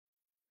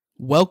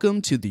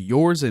Welcome to the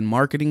Yours in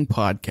Marketing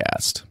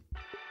podcast.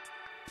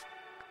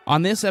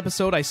 On this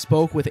episode, I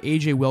spoke with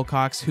AJ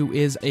Wilcox, who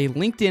is a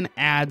LinkedIn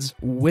ads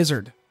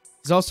wizard.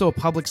 He's also a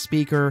public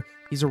speaker.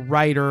 He's a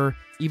writer.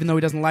 Even though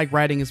he doesn't like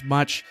writing as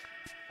much,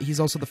 he's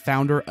also the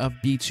founder of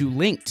B2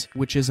 Linked,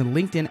 which is a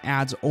LinkedIn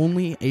ads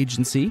only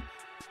agency.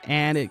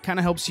 And it kind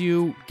of helps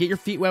you get your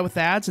feet wet with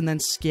ads and then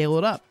scale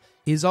it up.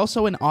 He's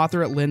also an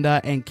author at Lynda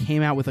and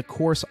came out with a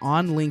course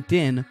on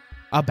LinkedIn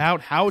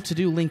about how to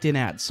do LinkedIn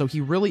ads. So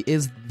he really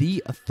is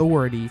the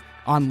authority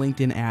on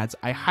LinkedIn ads.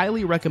 I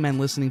highly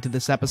recommend listening to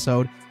this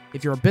episode.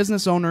 If you're a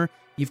business owner,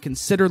 you've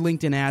considered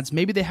LinkedIn ads,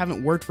 maybe they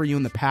haven't worked for you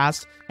in the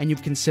past, and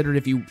you've considered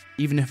if you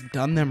even have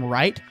done them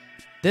right,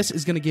 this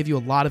is going to give you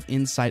a lot of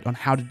insight on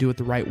how to do it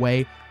the right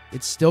way.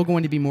 It's still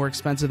going to be more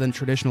expensive than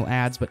traditional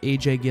ads, but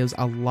AJ gives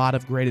a lot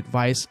of great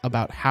advice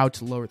about how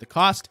to lower the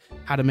cost,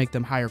 how to make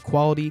them higher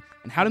quality,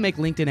 and how to make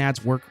LinkedIn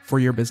ads work for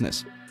your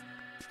business.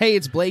 Hey,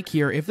 it's Blake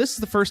here. If this is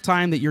the first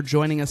time that you're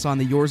joining us on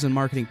the Yours in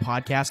Marketing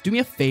podcast, do me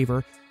a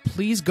favor.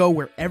 Please go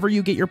wherever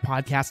you get your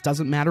podcast,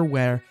 doesn't matter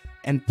where,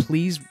 and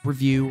please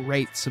review,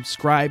 rate,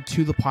 subscribe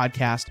to the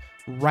podcast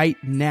right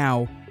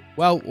now,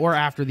 well, or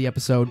after the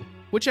episode,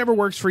 whichever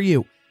works for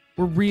you.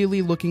 We're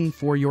really looking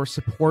for your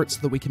support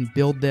so that we can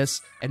build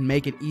this and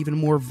make it even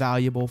more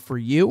valuable for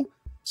you.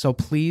 So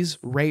please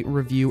rate,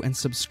 review, and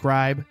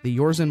subscribe the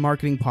Yours in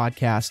Marketing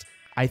podcast.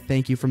 I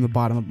thank you from the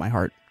bottom of my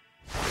heart.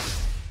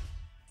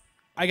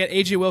 I got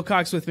AJ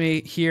Wilcox with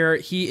me here.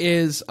 He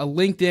is a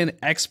LinkedIn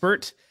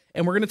expert,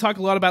 and we're going to talk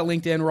a lot about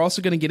LinkedIn. We're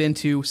also going to get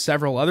into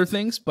several other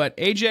things, but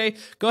AJ,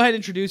 go ahead and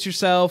introduce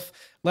yourself.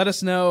 Let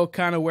us know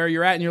kind of where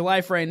you're at in your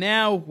life right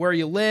now, where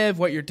you live,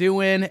 what you're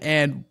doing,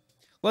 and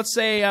let's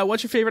say,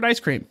 what's your favorite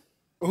ice cream?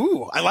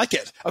 Ooh, I like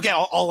it. Okay,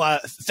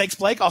 thanks,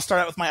 Blake. I'll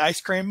start out with my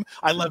ice cream.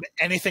 I love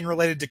anything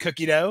related to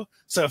cookie dough.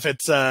 So if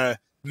it's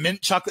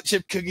mint chocolate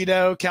chip cookie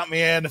dough, count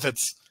me in. If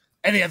it's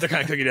any other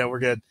kind of cookie dough, we're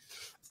good.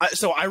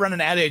 So I run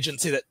an ad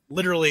agency that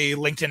literally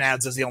LinkedIn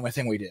ads is the only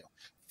thing we do.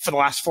 For the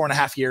last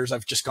 4.5 years,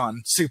 I've just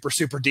gone super,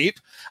 super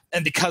deep.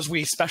 And because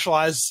we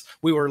specialize,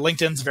 we were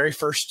LinkedIn's very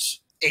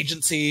first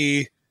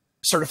agency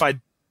certified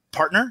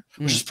partner,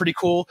 which is pretty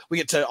cool. We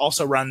get to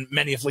also run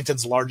many of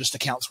LinkedIn's largest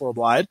accounts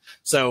worldwide.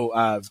 So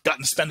I've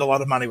gotten to spend a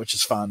lot of money, which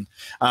is fun.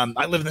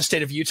 I live in the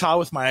state of Utah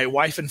with my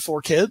wife and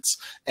 4 kids.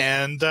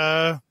 And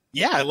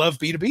yeah, I love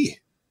B2B.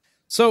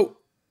 So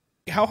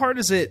how hard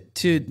is it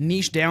to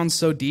niche down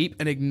so deep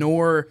and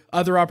ignore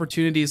other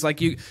opportunities? Like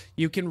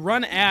you can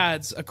run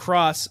ads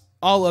across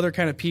all other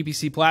kind of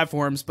PPC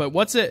platforms, but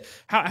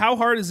how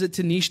hard is it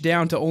to niche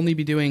down to only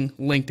be doing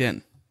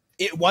LinkedIn?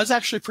 It was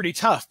actually pretty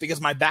tough because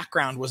my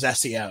background was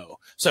SEO.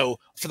 So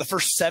for the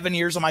first 7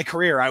 years of my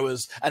career, I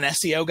was an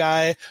SEO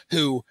guy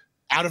who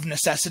out of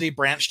necessity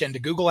branched into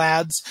Google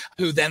ads,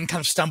 who then kind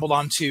of stumbled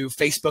onto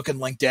Facebook and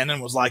LinkedIn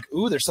and was like,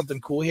 ooh, there's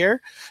something cool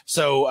here.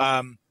 So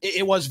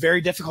it was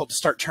very difficult to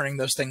start turning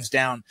those things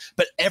down.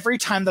 But every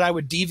time that I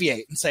would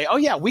deviate and say, oh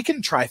yeah, we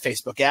can try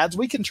Facebook ads,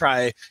 we can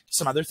try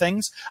some other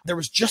things, there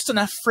was just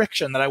enough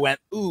friction that I went,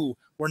 ooh,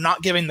 we're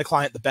not giving the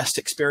client the best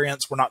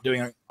experience. We're not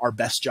doing our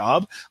best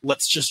job.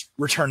 Let's just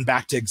return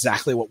back to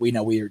exactly what we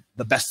know we're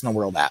the best in the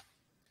world at.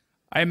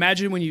 I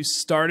imagine when you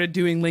started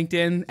doing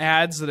LinkedIn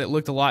ads that it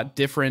looked a lot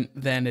different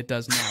than it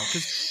does now.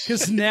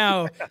 Because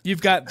now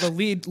you've got the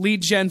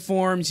lead gen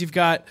forms, you've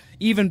got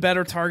even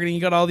better targeting,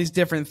 you got all these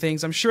different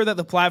things. I'm sure that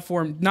the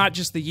platform, not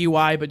just the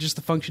UI, but just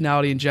the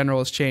functionality in general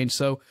has changed.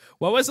 So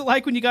what was it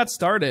like when you got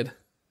started?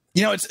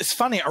 You know, it's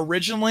funny.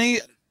 Originally,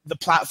 the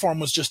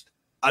platform was just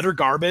utter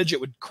garbage. It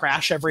would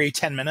crash every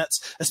 10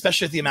 minutes,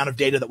 especially with the amount of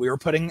data that we were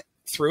putting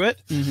through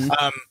it.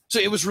 So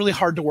it was really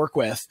hard to work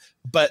with.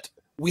 But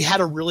we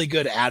had a really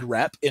good ad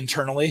rep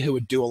internally who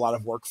would do a lot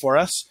of work for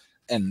us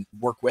and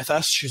work with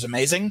us. She was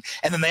amazing.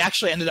 And then they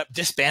actually ended up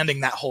disbanding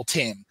that whole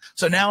team.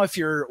 So now if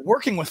you're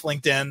working with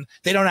LinkedIn,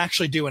 they don't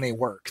actually do any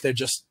work.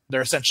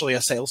 They're essentially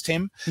a sales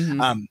team.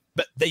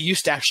 But they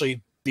used to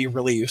actually be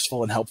really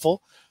useful and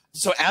helpful.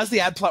 So as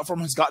the ad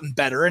platform has gotten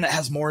better and it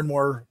has more and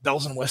more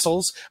bells and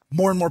whistles,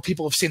 more and more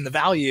people have seen the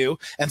value.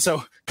 And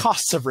so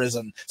costs have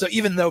risen. So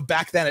even though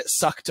back then it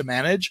sucked to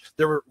manage,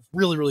 there were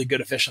really, really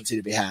good efficiency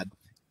to be had.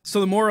 So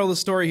the moral of the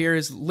story here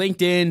is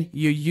LinkedIn,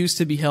 you used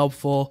to be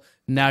helpful,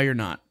 now you're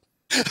not.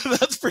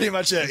 That's pretty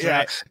much it. That's yeah.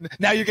 Right.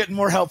 Now you're getting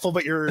more helpful,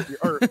 but or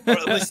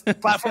at least the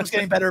platform's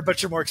getting better,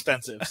 but you're more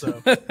expensive.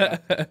 So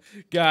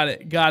Got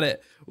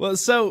it. Well,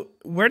 so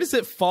where does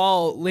it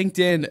fall,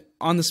 LinkedIn,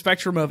 on the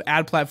spectrum of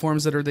ad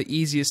platforms that are the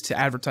easiest to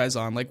advertise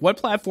on? Like what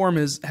platform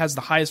has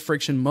the highest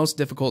friction, most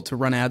difficult to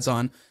run ads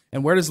on?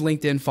 And where does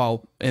LinkedIn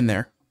fall in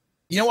there?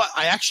 You know what?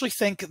 I actually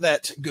think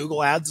that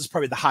Google Ads is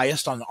probably the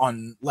highest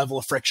on level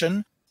of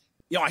friction.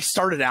 You know, I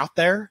started out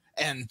there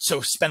and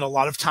so spent a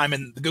lot of time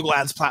in the Google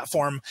Ads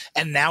platform.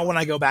 And now when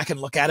I go back and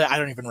look at it, I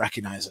don't even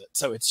recognize it.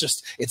 So it's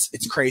just,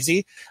 it's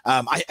crazy.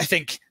 I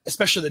think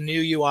especially the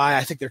new UI,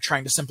 I think they're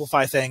trying to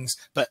simplify things,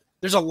 but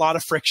there's a lot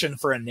of friction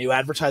for a new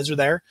advertiser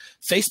there.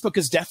 Facebook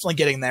is definitely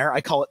getting there. I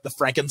call it the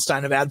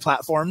Frankenstein of ad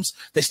platforms.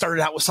 They started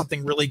out with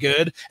something really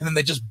good and then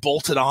they just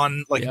bolted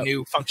on like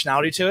new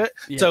functionality to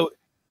it. So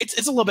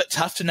it's a little bit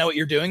tough to know what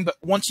you're doing, but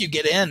once you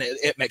get in,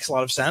 it makes a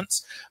lot of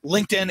sense.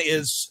 LinkedIn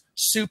is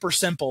super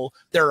simple.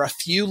 There are a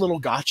few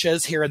little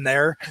gotchas here and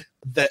there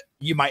that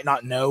you might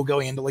not know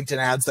going into LinkedIn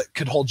ads that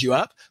could hold you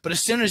up. But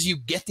as soon as you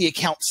get the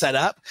account set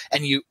up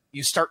and you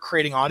start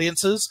creating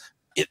audiences,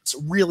 it's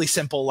really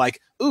simple. Like,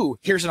 ooh,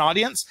 here's an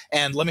audience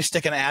and let me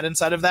stick an ad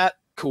inside of that.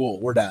 Cool,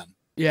 we're done.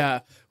 Yeah.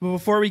 But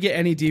before we get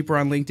any deeper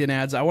on LinkedIn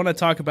ads, I want to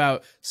talk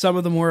about some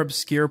of the more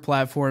obscure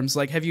platforms.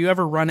 Like, have you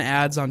ever run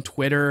ads on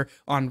Twitter,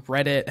 on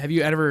Reddit? Have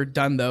you ever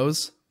done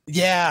those?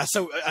 Yeah.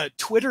 So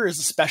Twitter is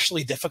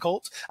especially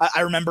difficult.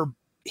 I remember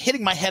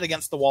hitting my head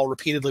against the wall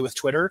repeatedly with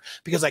Twitter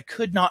because I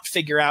could not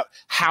figure out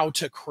how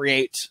to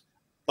create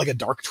like a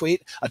dark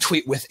tweet, a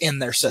tweet within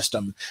their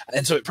system.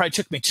 And so it probably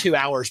took me 2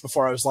 hours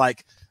before I was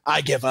like,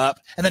 I give up.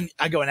 And then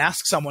I go and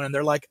ask someone and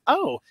they're like,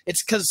 oh,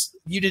 it's because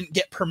you didn't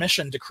get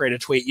permission to create a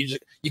tweet.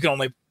 You can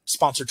only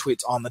sponsor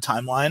tweets on the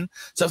timeline.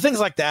 So things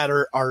like that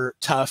are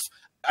tough.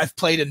 I've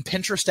played in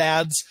Pinterest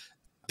ads.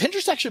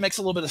 Pinterest actually makes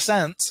a little bit of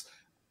sense.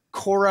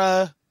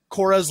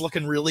 Quora's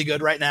looking really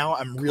good right now.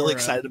 I'm really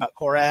excited about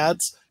Quora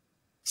ads.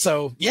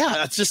 So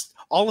yeah, it's just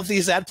all of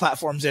these ad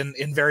platforms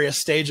in various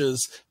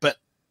stages, but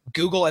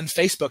Google and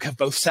Facebook have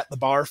both set the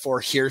bar for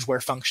here's where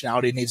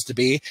functionality needs to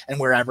be and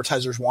where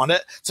advertisers want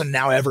it. So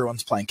now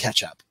everyone's playing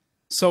catch up.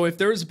 So if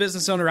there's a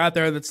business owner out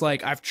there that's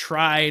like, I've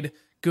tried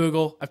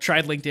Google, I've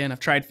tried LinkedIn, I've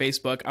tried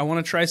Facebook, I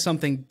want to try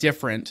something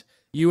different,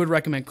 you would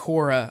recommend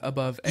Quora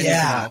above anything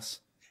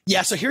else?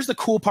 Yeah. So here's the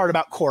cool part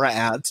about Quora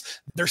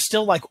ads. They're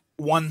still like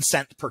 1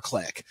 cent per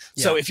click.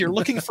 Yeah. So if you're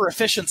looking for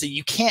efficiency,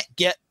 you can't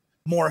get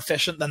more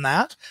efficient than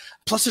that.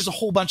 Plus, there's a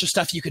whole bunch of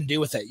stuff you can do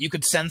with it. You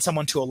could send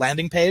someone to a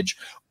landing page.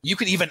 You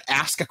could even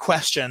ask a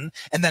question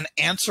and then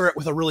answer it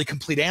with a really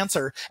complete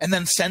answer and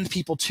then send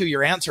people to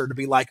your answer to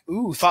be like,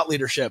 ooh, thought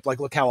leadership. Like,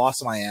 look how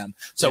awesome I am.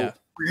 So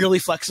really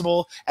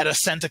flexible at a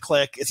cent a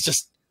click. It's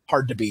just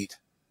hard to beat.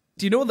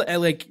 Do you know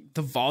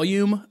the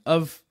volume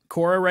of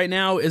Quora right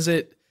now? Is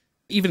it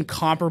even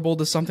comparable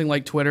to something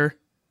like Twitter?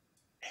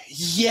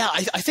 Yeah,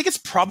 I think it's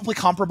probably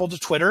comparable to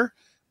Twitter.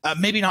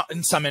 Maybe not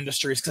in some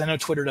industries, because I know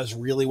Twitter does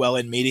really well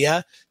in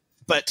media.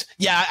 But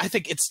yeah, I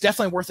think it's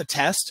definitely worth a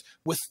test.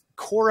 With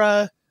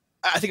Quora,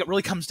 I think it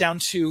really comes down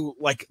to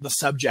like the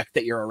subject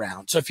that you're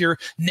around. So if you're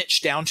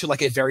niched down to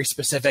like a very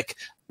specific,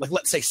 like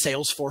let's say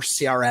Salesforce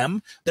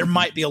CRM, there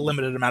might be a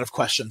limited amount of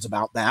questions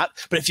about that.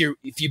 But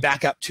if you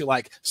back up to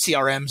like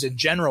CRMs in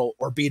general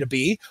or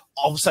B2B,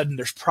 all of a sudden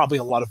there's probably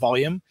a lot of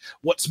volume.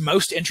 What's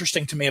most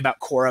interesting to me about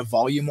Quora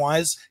volume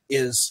wise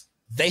is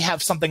they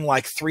have something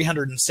like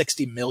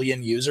 360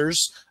 million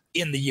users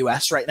in the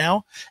US right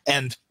now,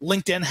 and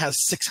LinkedIn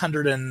has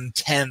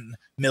 610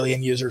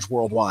 million users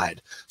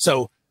worldwide.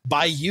 So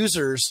by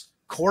users,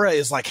 Quora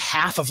is like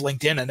half of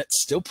LinkedIn, and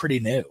it's still pretty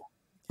new.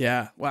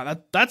 Yeah, wow,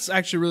 that's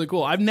actually really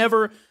cool. I've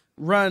never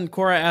run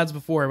Quora ads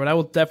before, but I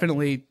will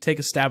definitely take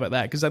a stab at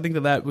that because I think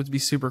that would be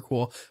super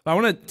cool. But I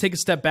want to take a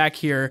step back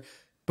here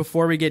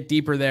before we get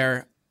deeper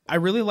there. I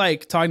really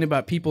like talking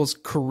about people's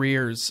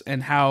careers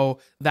and how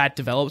that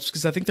develops,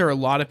 because I think there are a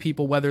lot of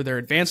people, whether they're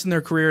advanced in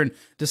their career and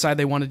decide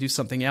they want to do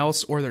something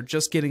else, or they're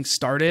just getting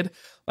started.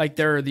 Like,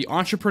 they're the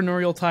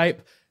entrepreneurial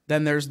type,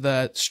 then there's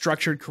the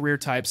structured career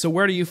type. So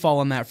where do you fall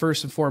on that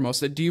first and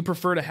foremost? Do you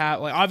prefer to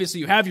have, like,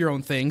 obviously you have your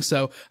own thing,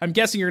 so I'm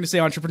guessing you're going to say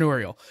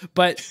entrepreneurial,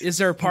 but is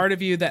there a part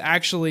of you that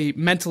actually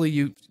mentally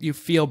you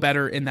feel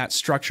better in that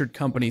structured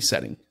company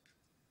setting?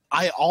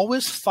 I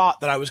always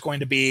thought that I was going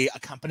to be a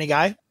company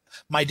guy.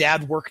 My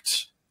dad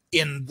worked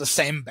in the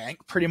same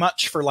bank pretty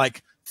much for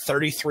like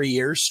 33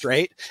 years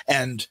straight.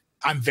 And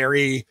I'm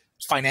very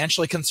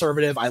financially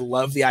conservative. I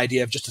love the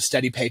idea of just a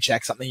steady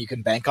paycheck, something you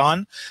can bank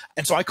on.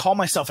 And so I call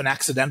myself an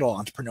accidental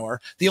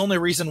entrepreneur. The only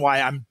reason why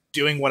I'm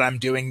doing what I'm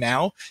doing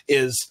now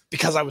is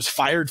because I was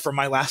fired from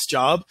my last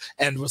job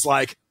and was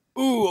like,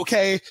 ooh,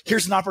 okay,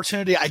 here's an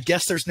opportunity. I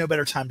guess there's no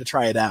better time to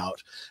try it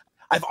out.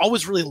 I've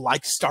always really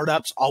liked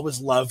startups,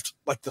 always loved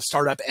like the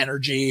startup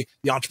energy,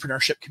 the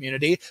entrepreneurship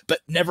community,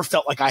 but never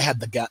felt like I had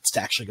the guts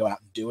to actually go out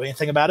and do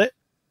anything about it.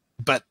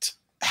 But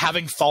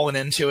having fallen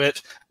into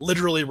it,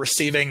 literally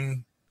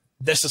receiving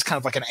this as kind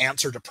of like an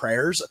answer to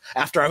prayers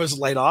after I was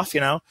laid off,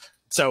 you know?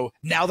 So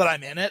now that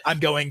I'm in it, I'm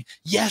going,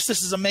 yes,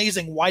 this is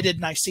amazing. Why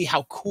didn't I see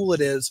how cool it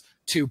is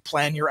to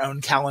plan your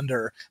own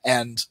calendar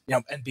and, you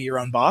know, and be your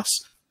own boss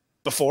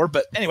before?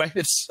 But anyway,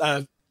 it's,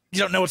 you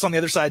don't know what's on the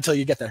other side until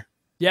you get there.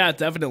 Yeah,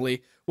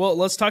 definitely. Well,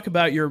 let's talk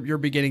about your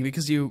beginning,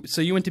 because you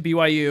went to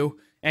BYU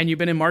and you've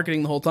been in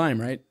marketing the whole time,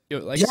 right?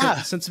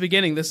 Since the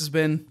beginning, this has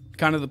been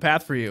kind of the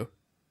path for you.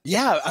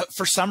 Yeah,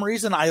 for some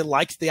reason, I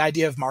liked the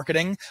idea of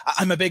marketing.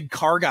 I'm a big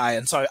car guy,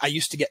 and so I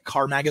used to get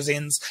car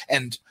magazines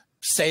and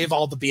save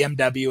all the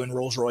BMW and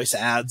Rolls-Royce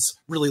ads.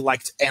 Really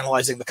liked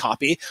analyzing the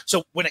copy.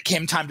 So when it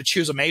came time to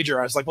choose a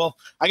major, I was like, well,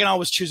 I can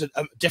always choose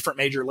a different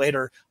major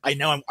later. I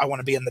know I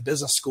want to be in the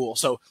business school,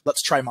 so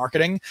let's try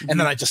marketing. Mm-hmm. And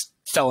then I just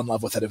fell in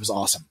love with it. It was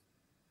awesome.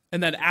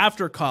 And then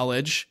after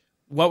college,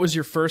 what was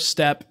your first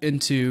step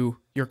into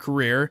your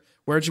career?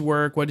 Where'd you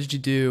work? What did you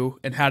do?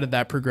 And how did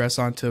that progress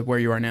on to where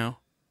you are now?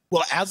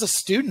 Well, as a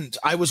student,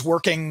 I was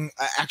working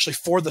actually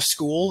for the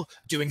school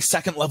doing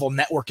second level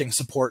networking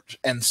support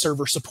and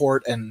server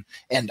support and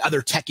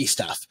other techie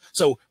stuff.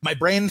 So my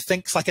brain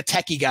thinks like a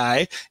techie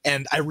guy.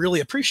 And I really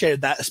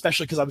appreciated that,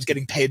 especially because I was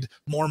getting paid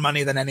more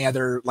money than any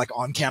other like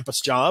on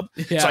campus job.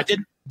 Yeah. So I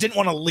didn't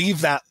want to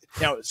leave that.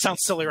 You know, it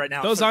sounds silly right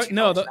now. Those aren't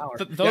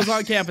those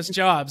on campus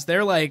jobs.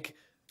 They're like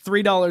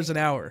 $3 an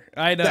hour.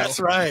 I know. That's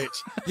right.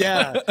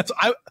 Yeah.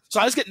 So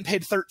I was getting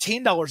paid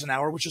 $13 an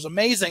hour, which is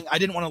amazing. I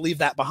didn't want to leave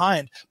that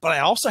behind, but I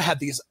also had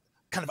these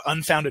kind of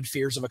unfounded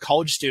fears of a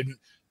college student.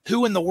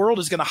 Who in the world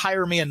is going to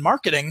hire me in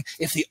marketing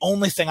if the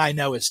only thing I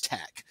know is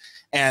tech?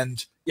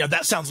 And you know,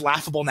 that sounds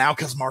laughable now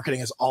because marketing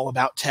is all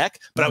about tech,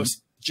 but I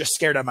was just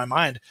scared out of my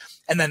mind.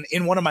 And then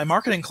in one of my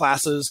marketing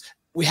classes,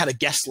 we had a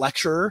guest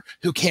lecturer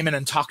who came in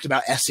and talked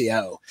about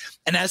SEO.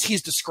 And as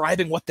he's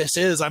describing what this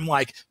is, I'm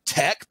like,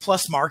 tech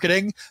plus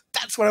marketing,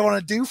 that's what I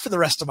want to do for the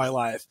rest of my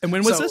life. And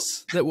when was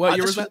this? What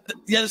year was that?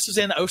 Yeah, this was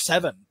in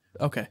 2007.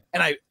 Okay.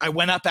 And I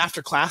went up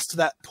after class to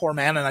that poor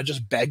man and I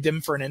just begged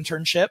him for an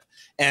internship.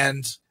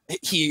 And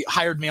he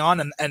hired me on.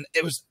 And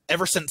it was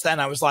ever since then,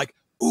 I was like,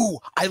 ooh,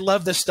 I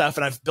love this stuff.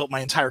 And I've built my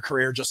entire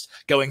career just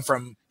going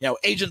from, you know,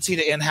 agency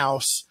to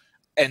in-house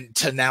and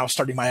to now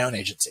starting my own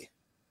agency.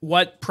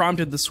 What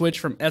prompted the switch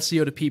from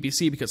SEO to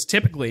PPC? Because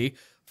typically,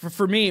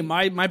 for me,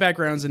 my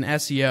background's in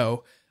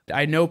SEO.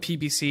 I know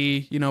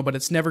PPC, you know, but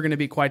it's never going to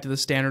be quite to the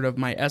standard of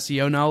my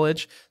SEO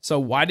knowledge. So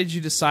why did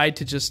you decide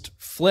to just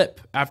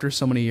flip after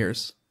so many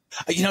years?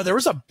 You know, there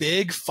was a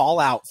big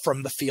fallout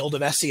from the field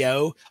of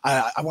SEO.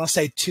 I want to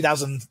say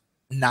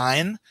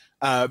 2009.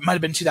 Might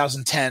have been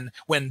 2010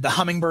 when the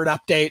Hummingbird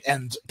update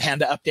and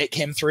Panda update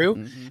came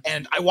through.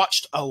 And I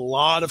watched a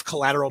lot of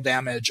collateral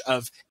damage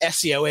of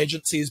SEO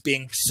agencies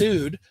being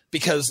sued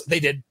because they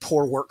did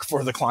poor work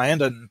for the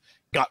client and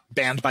got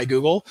banned by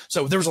Google.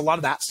 So there was a lot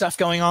of that stuff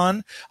going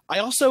on.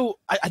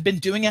 I'd been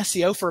doing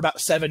SEO for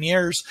about 7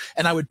 years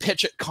and I would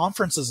pitch at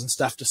conferences and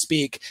stuff to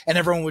speak. And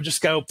everyone would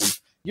just go,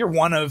 you're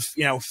one of,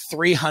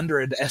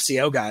 300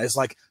 SEO guys.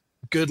 Like,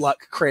 good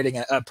luck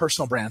creating a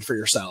personal brand for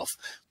yourself.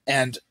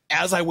 And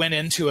as I went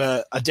into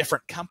a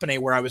different company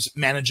where I was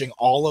managing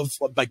all of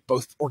like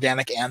both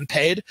organic and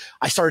paid,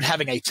 I started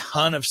having a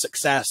ton of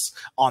success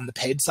on the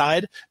paid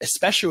side,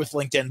 especially with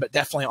LinkedIn, but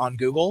definitely on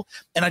Google.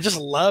 And I just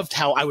loved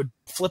how I would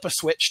flip a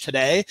switch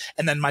today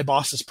and then my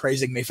boss is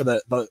praising me for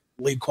the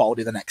lead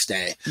quality the next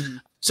day.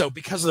 So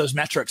because of those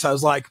metrics, I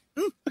was like,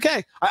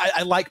 okay,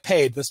 I like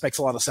paid. This makes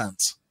a lot of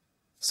sense.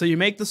 So you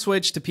make the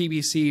switch to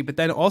PPC, but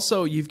then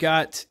also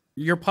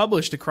you're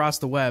published across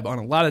the web on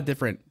a lot of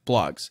different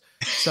blogs.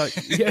 So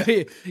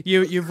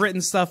you've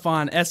written stuff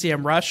on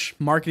SEMrush,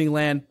 Marketing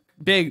Land,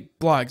 big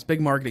blogs,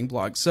 big marketing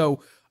blogs.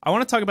 So I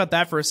want to talk about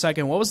that for a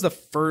second. What was the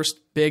first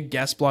big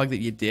guest blog that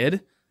you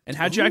did? And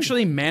how'd you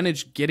actually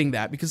manage getting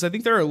that? Because I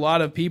think there are a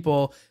lot of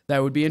people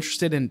that would be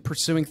interested in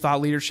pursuing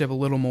thought leadership a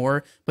little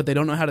more, but they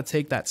don't know how to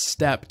take that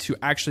step to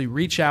actually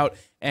reach out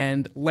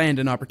and land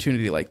an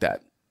opportunity like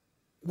that.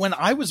 When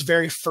I was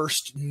very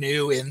first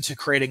new into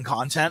creating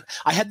content,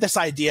 I had this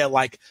idea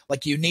like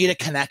you need a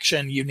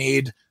connection, you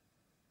need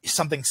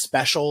something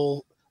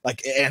special,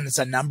 and it's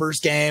a numbers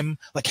game.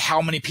 Like,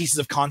 how many pieces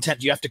of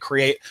content do you have to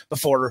create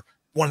before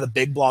one of the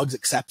big blogs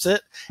accepts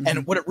it?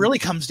 And what it really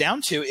comes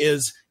down to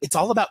is it's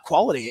all about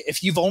quality.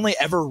 If you've only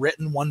ever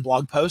written one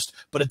blog post,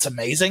 but it's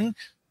amazing,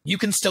 you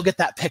can still get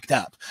that picked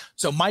up.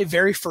 So my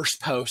very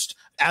first post,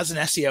 as an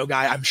SEO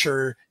guy, I'm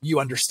sure you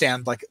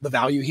understand like the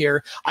value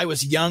here. I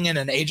was young in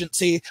an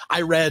agency.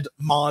 I read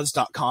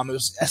Moz.com. It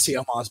was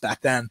SEO Moz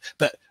back then,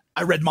 but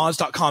I read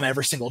Moz.com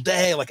every single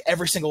day, like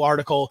every single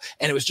article.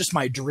 And it was just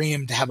my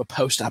dream to have a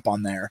post up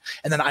on there.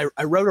 And then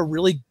I wrote a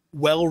really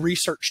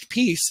well-researched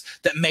piece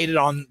that made it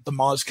on the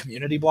Moz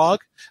community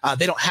blog.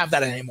 They don't have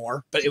that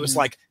anymore, but it was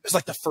like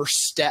the first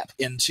step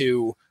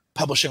into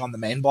publishing on the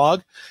main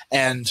blog.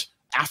 And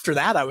after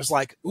that, I was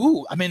like,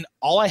 ooh, I mean,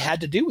 all I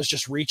had to do was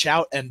just reach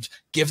out and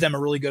give them a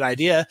really good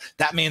idea.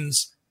 That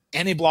means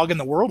any blog in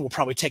the world will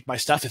probably take my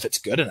stuff if it's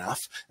good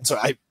enough. And so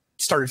I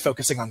started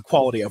focusing on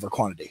quality over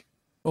quantity.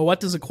 Well, what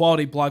does a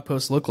quality blog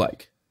post look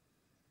like?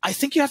 I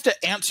think you have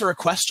to answer a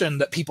question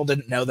that people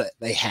didn't know that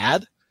they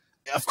had.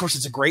 Of course,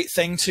 it's a great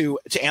thing to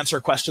answer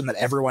a question that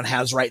everyone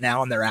has right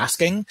now and they're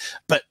asking,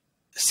 but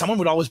someone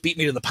would always beat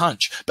me to the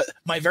punch. But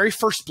my very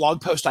first blog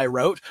post I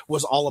wrote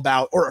was all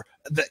about, or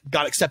that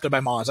got accepted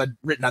by Moz. I'd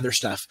written other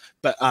stuff,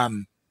 but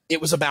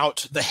it was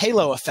about the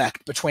halo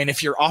effect between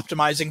if you're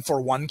optimizing for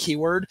one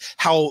keyword,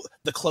 how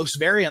the close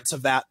variance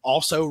of that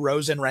also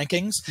rose in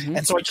rankings.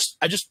 And so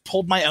I just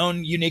pulled my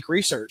own unique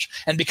research.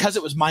 And because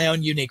it was my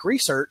own unique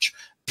research,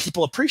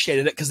 people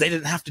appreciated it because they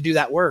didn't have to do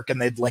that work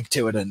and they'd link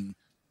to it and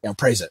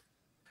praise it.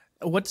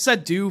 What does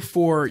that do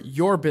for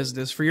your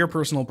business, for your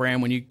personal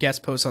brand, when you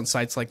guest post on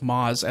sites like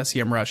Moz,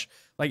 SEMrush?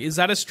 Like, is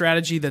that a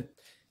strategy that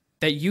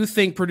you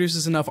think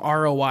produces enough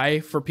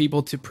ROI for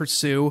people to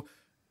pursue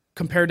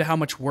compared to how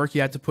much work you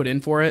had to put in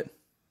for it?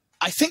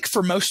 I think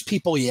for most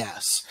people,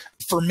 yes.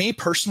 For me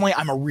personally,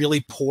 I'm a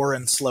really poor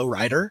and slow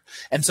writer.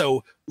 And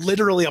so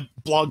literally a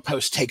blog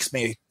post takes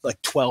me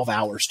like 12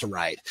 hours to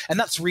write. And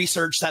that's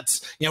research,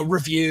 that's,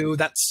 review,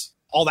 that's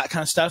all that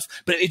kind of stuff.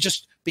 But it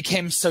just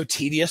became so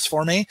tedious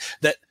for me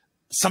that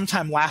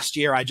sometime last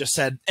year I just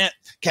said,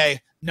 okay,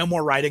 no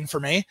more writing for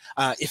me.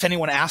 If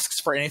anyone asks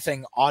for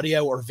anything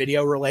audio or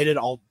video related,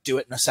 I'll do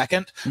it in a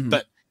second. Mm-hmm.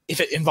 But if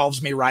it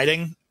involves me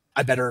writing,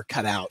 I better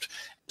cut out.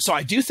 So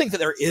I do think that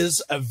there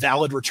is a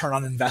valid return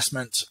on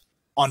investment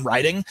on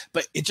writing,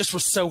 but it just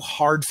was so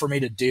hard for me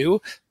to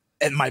do.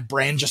 And my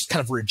brain just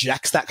kind of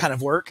rejects that kind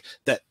of work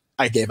that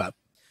I gave up.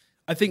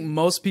 I think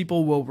most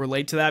people will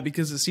relate to that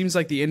because it seems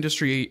like the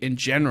industry in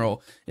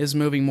general is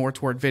moving more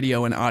toward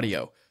video and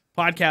audio.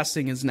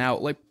 Podcasting is now,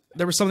 like,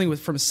 there was something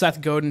from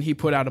Seth Godin. He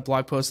put out a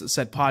blog post that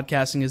said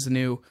podcasting is the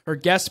new, or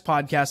guest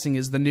podcasting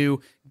is the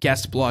new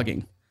guest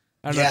blogging.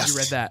 I don't know if you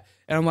read that.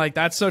 And I'm like,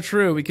 that's so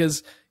true,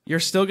 because you're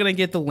still going to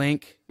get the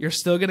link. You're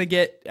still going to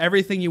get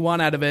everything you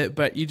want out of it,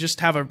 but you just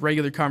have a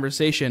regular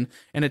conversation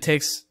and it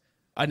takes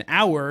an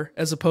hour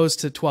as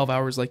opposed to 12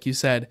 hours, like you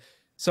said.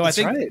 So I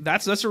think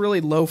that's a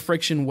really low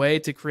friction way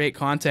to create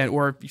content,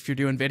 or if you're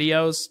doing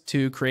videos,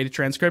 to create a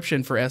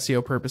transcription for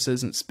SEO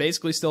purposes. And it's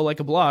basically still like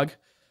a blog.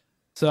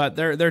 So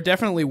there are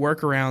definitely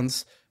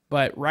workarounds,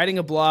 but writing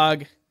a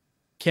blog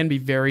can be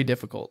very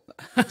difficult.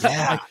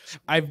 Yeah.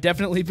 I've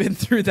definitely been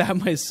through that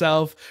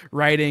myself.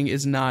 Writing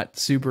is not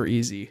super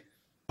easy.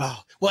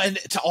 Oh, well, and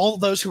to all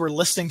those who are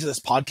listening to this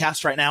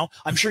podcast right now,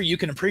 I'm sure you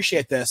can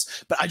appreciate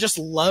this, but I just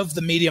love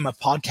the medium of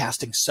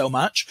podcasting so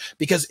much,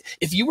 because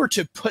if you were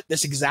to put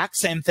this exact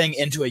same thing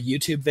into a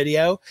YouTube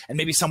video, and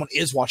maybe someone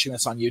is watching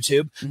this on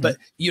YouTube, but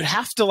you'd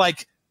have to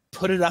like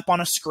put it up on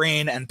a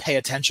screen and pay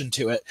attention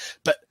to it.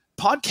 But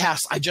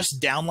podcasts, I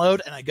just download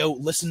and I go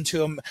listen to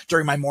them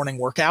during my morning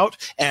workout,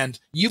 and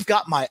you've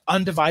got my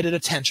undivided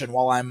attention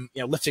while I'm,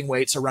 lifting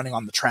weights or running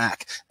on the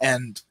track.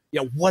 And,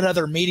 what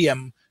other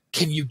medium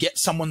can you get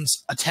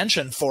someone's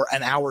attention for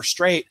an hour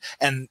straight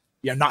and,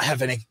 not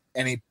have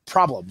any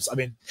problems? I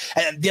mean,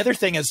 and the other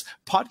thing is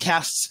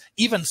podcasts,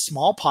 even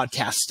small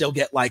podcasts, still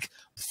get like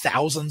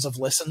thousands of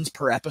listens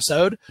per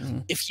episode.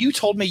 If you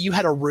told me you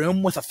had a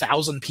room with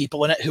 1,000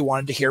 people in it who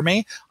wanted to hear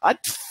me,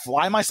 I'd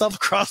fly myself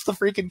across the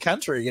freaking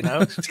country,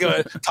 to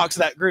go talk to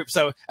that group.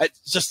 So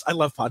I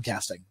love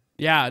podcasting.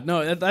 Yeah,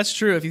 no, that's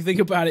true. If you think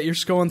about it, you're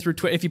scrolling through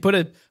Twitter. If you put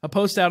a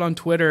post out on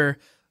Twitter,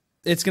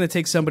 it's going to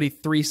take somebody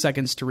 3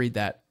 seconds to read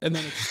that. And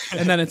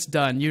then it's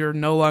done. You're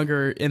no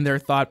longer in their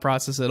thought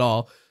process at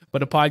all.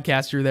 But a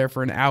podcast, you're there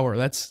for an hour.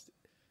 That's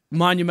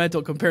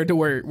monumental compared to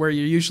where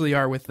you usually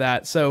are with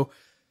that. So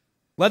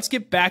let's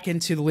get back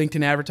into the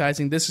LinkedIn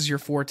advertising. This is your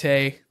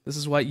forte. This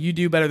is what you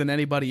do better than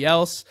anybody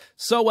else.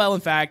 So well, in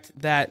fact,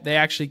 that they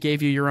actually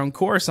gave you your own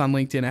course on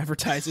LinkedIn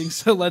advertising.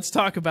 So let's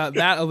talk about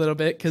that a little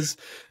bit, because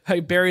I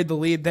buried the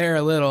lead there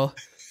a little.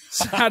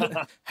 So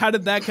how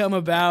did that come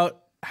about?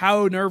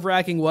 How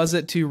nerve-wracking was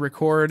it to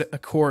record a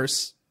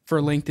course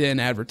for LinkedIn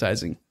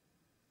advertising?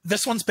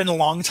 This one's been a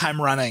long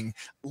time running.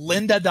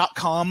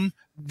 Lynda.com,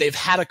 they've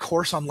had a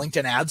course on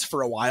LinkedIn ads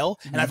for a while,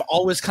 and I've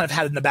always kind of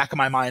had in the back of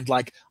my mind,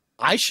 like,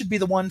 I should be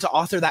the one to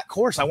author that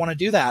course. I want to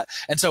do that.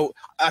 And so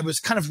I was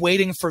kind of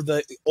waiting for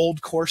the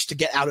old course to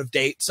get out of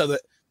date so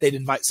that they'd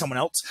invite someone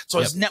else. So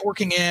I was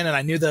networking in, and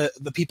I knew the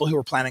people who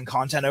were planning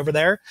content over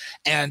there,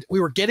 and we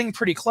were getting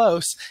pretty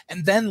close.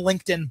 And then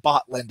LinkedIn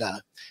bought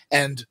Lynda,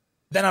 and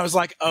then I was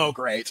like, oh,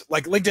 great.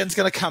 Like, LinkedIn's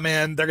going to come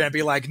in. They're going to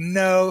be like,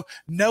 no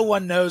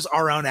one knows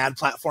our own ad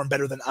platform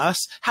better than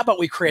us. How about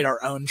we create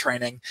our own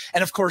training?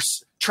 And of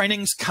course,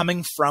 trainings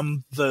coming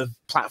from the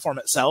platform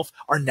itself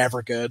are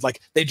never good. Like,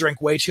 they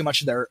drink way too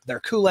much of their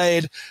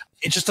Kool-Aid.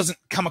 It just doesn't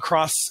come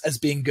across as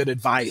being good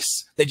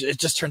advice. It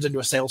just turns into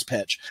a sales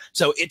pitch.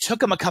 So it took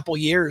them a couple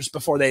years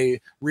before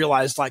they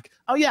realized, like,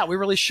 oh yeah, we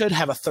really should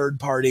have a third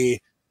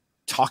party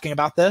talking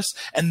about this.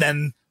 And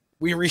then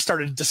we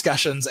restarted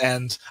discussions,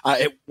 and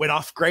it went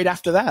off great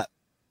after that.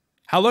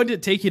 How long did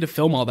it take you to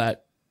film all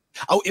that?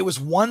 Oh, it was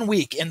 1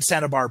 week in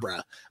Santa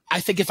Barbara. I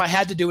think if I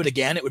had to do it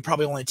again, it would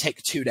probably only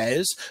take 2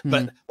 days.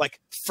 But like,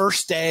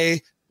 first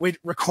day, we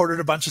recorded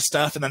a bunch of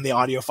stuff, and then the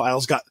audio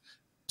files got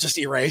just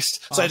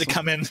erased. So I had to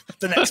come in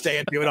the next day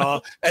and do it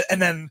all.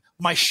 And then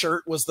my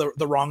shirt was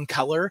the wrong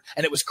color,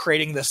 and it was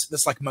creating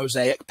this like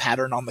mosaic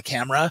pattern on the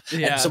camera.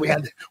 Yeah. And so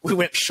we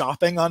went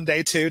shopping on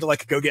day 2 to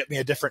like go get me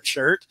a different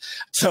shirt.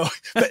 So,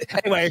 but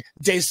anyway,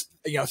 days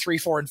 3,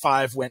 4, and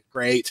 5 went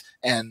great,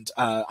 and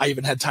I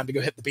even had time to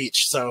go hit the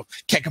beach. So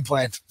can't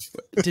complain.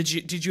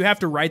 Did you have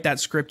to write that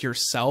script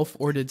yourself,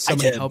 or did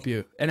somebody help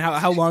you? And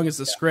how long is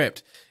the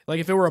script? Like,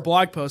 if it were a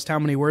blog post, how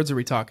many words are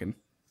we talking?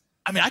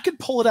 I mean, I could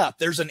pull it up.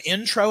 There's an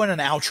intro and an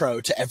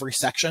outro to every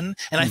section,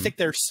 and I think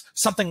there's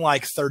something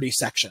like 30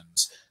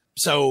 sections.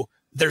 So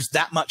there's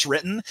that much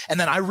written, and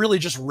then I really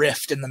just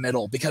riffed in the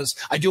middle, because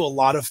I do a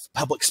lot of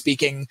public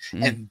speaking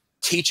and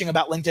teaching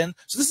about LinkedIn.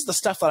 So this is the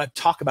stuff that I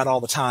talk about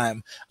all the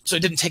time. So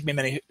it didn't take me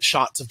many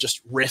shots of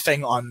just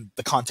riffing on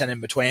the content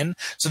in between.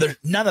 So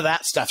none of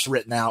that stuff's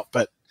written out,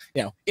 but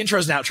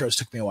intros and outros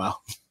took me a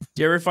while.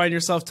 Do you ever find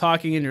yourself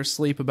talking in your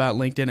sleep about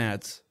LinkedIn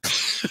ads?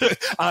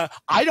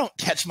 I don't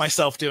catch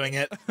myself doing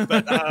it,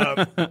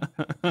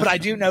 but I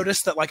do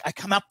notice that like I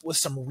come up with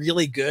some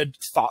really good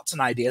thoughts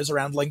and ideas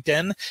around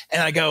LinkedIn,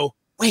 and I go,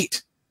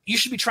 wait, you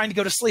should be trying to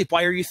go to sleep.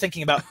 Why are you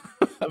thinking about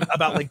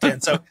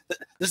LinkedIn? So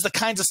this is the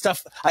kinds of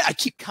stuff I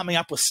keep coming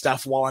up with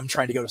stuff while I'm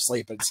trying to go to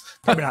sleep. It's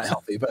probably not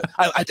healthy, but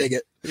I dig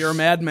it. You're a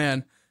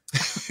madman.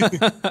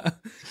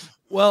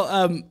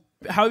 Well,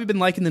 how have you been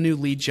liking the new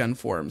lead gen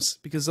forms?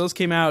 Because those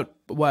came out,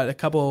 what, a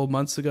couple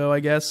months ago, I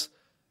guess?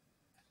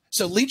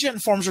 So lead gen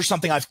forms are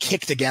something I've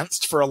kicked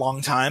against for a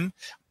long time.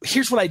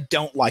 Here's what I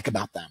don't like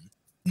about them.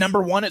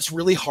 Number one, it's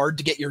really hard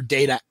to get your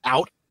data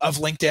out of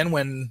LinkedIn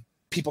when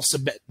people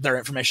submit their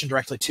information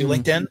directly to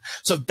LinkedIn.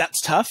 So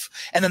that's tough.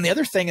 And then the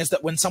other thing is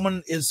that when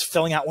someone is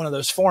filling out one of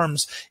those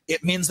forms,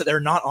 it means that they're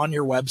not on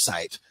your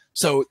website.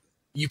 So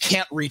you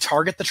can't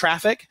retarget the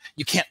traffic.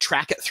 You can't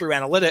track it through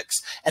analytics.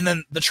 And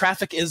then the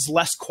traffic is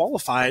less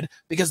qualified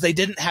because they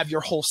didn't have your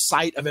whole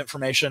site of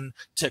information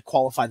to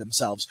qualify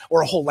themselves,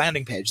 or a whole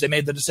landing page. They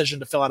made the decision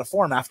to fill out a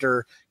form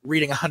after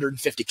reading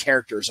 150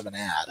 characters of an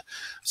ad.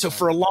 So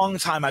for a long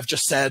time, I've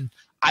just said,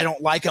 I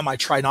don't like them. I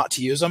try not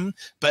to use them.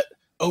 But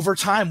over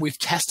time, we've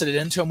tested it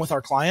into them with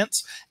our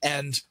clients,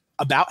 and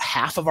about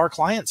half of our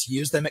clients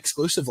use them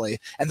exclusively.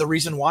 And the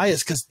reason why is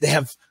because they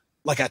have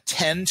like a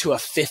 10 to a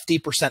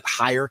 50%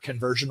 higher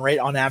conversion rate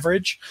on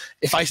average.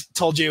 If I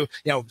told you,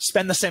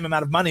 spend the same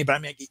amount of money, but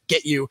I'm going to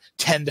get you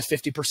 10 to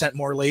 50%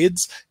 more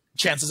leads,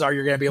 chances are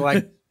you're going to be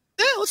like,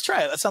 let's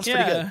try it. That sounds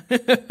pretty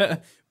good.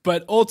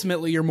 But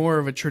ultimately, you're more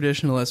of a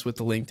traditionalist with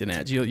the LinkedIn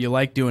ads. You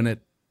like doing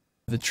it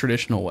the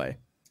traditional way.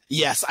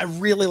 Yes, I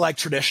really like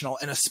traditional,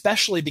 and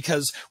especially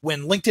because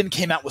when LinkedIn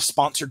came out with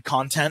sponsored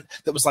content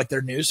that was like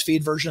their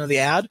newsfeed version of the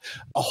ad,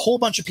 a whole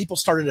bunch of people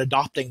started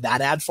adopting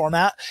that ad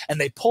format, and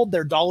they pulled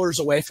their dollars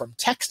away from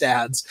text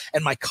ads,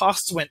 and my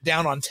costs went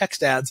down on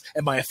text ads,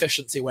 and my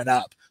efficiency went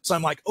up. So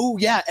I'm like, oh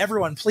yeah,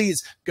 everyone,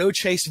 please go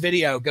chase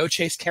video, go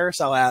chase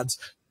carousel ads,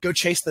 go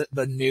chase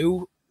the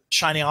new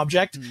shiny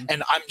object,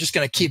 and I'm just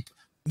going to keep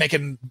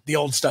making the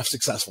old stuff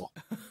successful.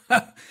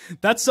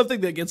 That's something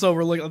that gets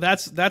overlooked.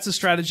 That's a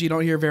strategy you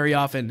don't hear very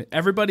often.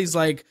 Everybody's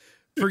like,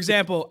 for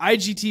example,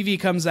 IGTV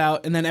comes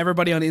out, and then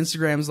everybody on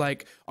Instagram's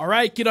like, all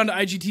right, get onto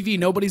IGTV.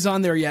 Nobody's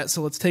on there yet,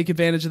 so let's take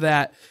advantage of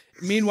that.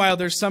 Meanwhile,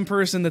 there's some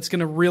person that's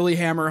going to really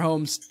hammer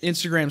home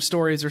Instagram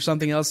stories or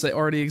something else that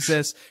already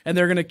exists, and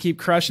they're going to keep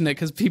crushing it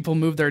because people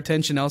move their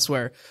attention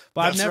elsewhere.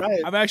 But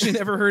I've actually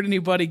never heard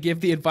anybody give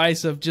the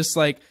advice of just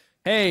like,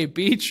 hey,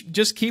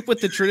 just keep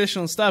with the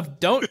traditional stuff.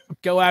 Don't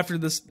go after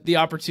the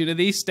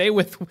opportunity. Stay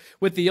with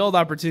the old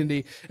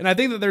opportunity. And I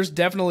think that there's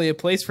definitely a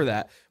place for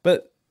that.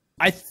 But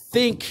I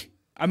think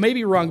I may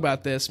be wrong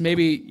about this.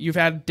 Maybe you've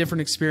had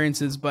different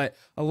experiences, but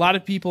a lot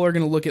of people are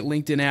going to look at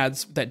LinkedIn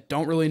ads that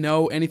don't really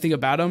know anything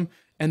about them,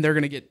 and they're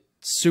going to get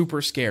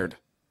super scared.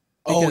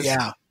 Oh,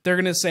 yeah. They're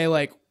going to say,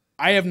 like,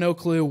 I have no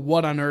clue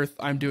what on earth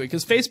I'm doing.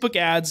 Because Facebook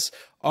ads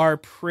are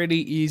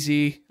pretty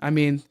easy. I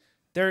mean,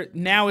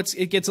 now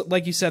it gets,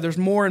 like you said, there's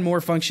more and more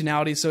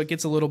functionality, so it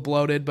gets a little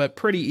bloated, but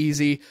pretty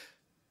easy.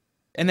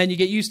 And then you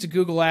get used to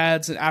Google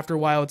ads, and after a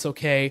while it's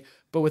okay.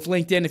 But with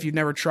LinkedIn, if you've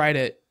never tried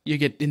it, you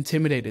get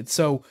intimidated.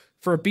 So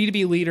for a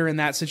B2B leader in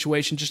that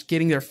situation, just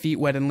getting their feet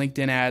wet in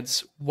LinkedIn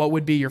ads, what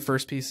would be your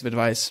first piece of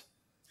advice?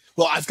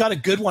 Well, I've got a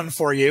good one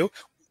for you.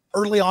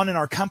 Early on in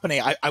our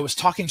company, I was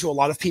talking to a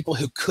lot of people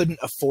who couldn't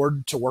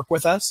afford to work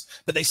with us,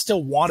 but they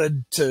still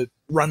wanted to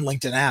run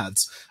LinkedIn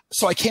ads.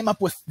 So I came up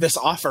with this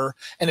offer,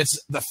 and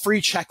it's the free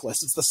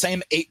checklist. It's the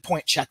same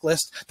 8-point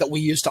checklist that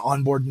we use to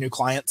onboard new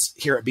clients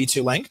here at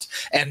B2 Linked.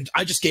 And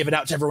I just gave it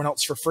out to everyone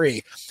else for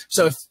free.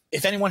 So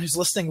if anyone who's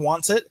listening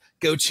wants it,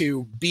 go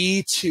to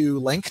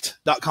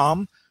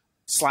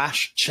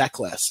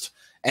b2linked.com/checklist.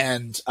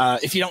 And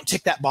if you don't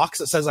tick that box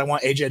that says, I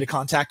want AJ to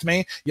contact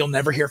me, you'll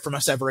never hear from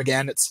us ever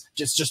again. It's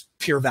just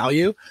pure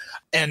value.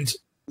 And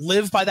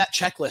live by that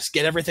checklist,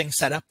 get everything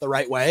set up the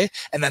right way,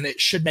 and then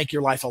it should make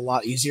your life a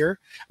lot easier.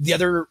 The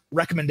other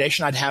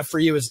recommendation I'd have for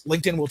you is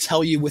LinkedIn will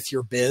tell you with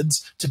your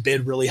bids to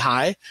bid really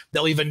high.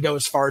 They'll even go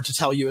as far to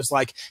tell you as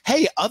like,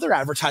 hey, other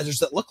advertisers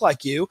that look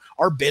like you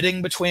are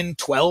bidding between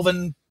 $12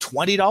 and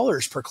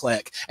 $20 per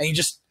click. And you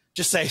just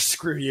say,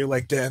 screw you,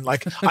 LinkedIn.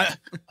 Like,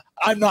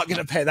 I'm not going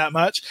to pay that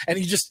much. And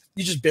you just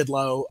bid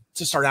low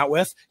to start out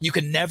with. You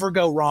can never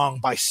go wrong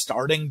by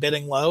starting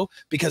bidding low,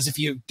 because if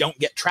you don't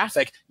get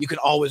traffic, you can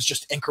always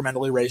just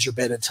incrementally raise your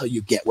bid until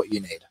you get what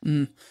you need.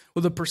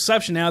 Well, the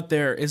perception out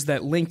there is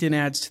that LinkedIn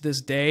ads to this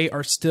day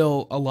are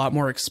still a lot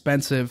more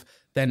expensive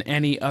than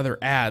any other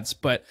ads,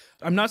 but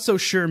I'm not so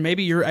sure.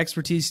 Maybe your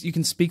expertise, you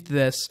can speak to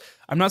this.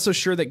 I'm not so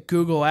sure that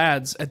Google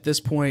ads at this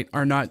point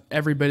are not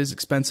every bit as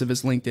expensive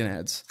as LinkedIn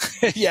ads.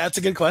 Yeah, it's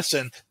a good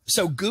question.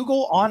 So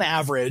Google on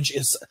average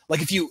is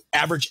like, if you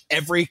average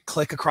every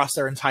click across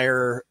their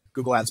entire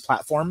Google Ads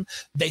platform,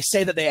 they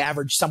say that they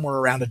average somewhere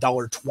around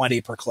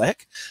 $1.20 per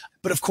click.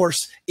 But of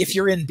course, if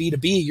you're in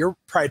B2B, you're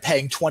probably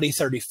paying $20,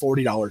 $30,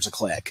 $40 a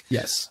click.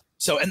 Yes.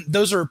 So, and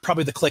those are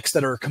probably the clicks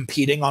that are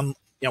competing on,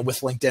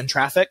 with LinkedIn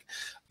traffic.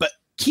 But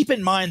keep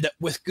in mind that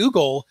with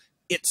Google,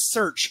 it's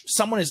search.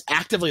 Someone is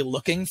actively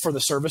looking for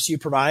the service you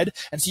provide.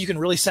 And so you can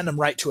really send them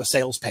right to a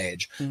sales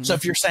page. Mm-hmm. So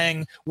if you're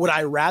saying, would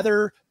I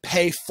rather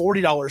pay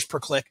 $40 per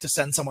click to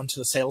send someone to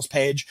the sales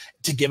page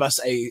to give us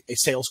a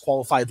sales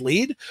qualified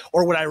lead?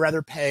 Or would I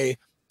rather pay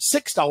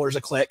 $6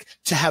 a click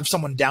to have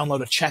someone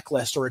download a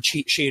checklist or a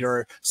cheat sheet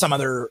or some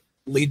other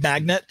lead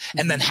magnet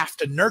and then have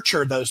to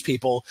nurture those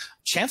people?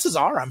 Chances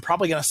are I'm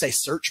probably going to say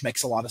search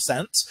makes a lot of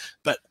sense.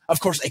 But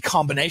of course, a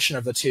combination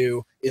of the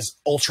two is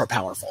ultra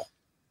powerful.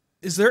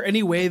 Is there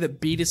any way that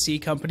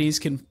B2C companies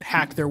can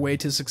hack their way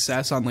to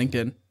success on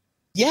LinkedIn?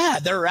 Yeah,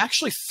 there are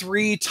actually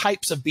 3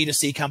 types of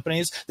B2C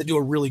companies that do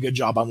a really good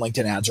job on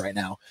LinkedIn ads right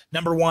now.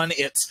 Number one,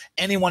 it's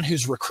anyone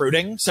who's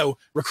recruiting. So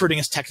recruiting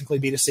is technically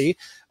B2C.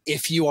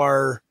 If you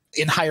are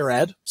in higher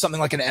ed, something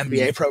like an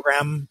MBA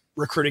program,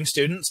 recruiting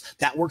students,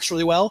 that works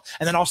really well.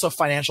 And then also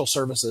financial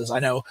services. I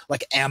know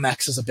like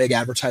Amex is a big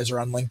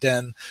advertiser on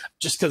LinkedIn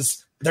just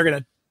because they're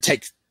going to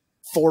take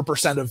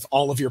 4% of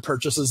all of your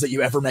purchases that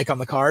you ever make on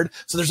the card.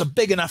 So there's a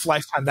big enough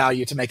lifetime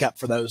value to make up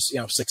for those,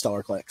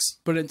 $6 clicks.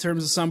 But in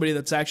terms of somebody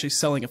that's actually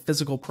selling a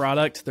physical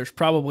product, there's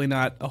probably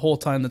not a whole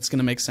ton that's going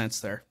to make sense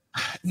there.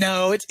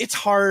 No, it's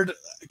hard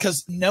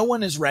because no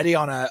one is ready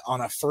on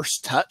a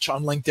first touch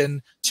on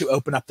LinkedIn to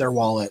open up their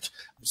wallet.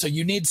 So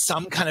you need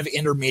some kind of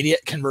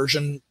intermediate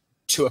conversion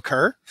to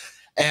occur.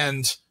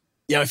 And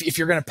if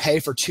you're going to pay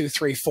for 2,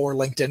 3, 4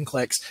 LinkedIn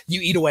clicks,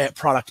 you eat away at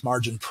product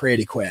margin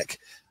pretty quick.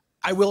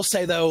 I will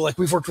say though, like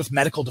we've worked with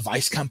medical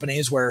device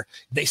companies where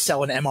they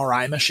sell an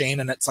MRI machine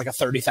and it's like a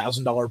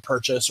 $30,000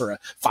 purchase or a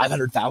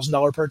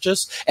 $500,000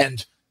 purchase.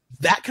 And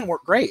that can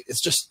work great.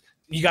 It's just,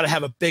 you got to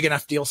have a big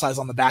enough deal size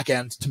on the back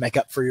end to make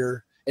up for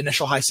your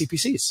initial high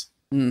CPCs.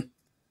 Mm.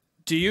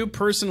 Do you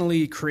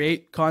personally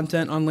create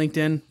content on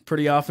LinkedIn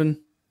pretty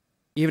often?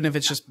 Even if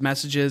it's just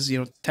messages,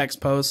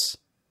 text posts?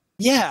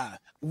 Yeah.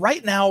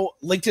 Right now,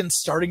 LinkedIn's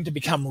starting to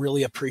become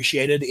really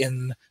appreciated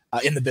in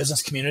the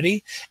business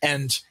community.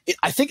 And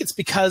I think it's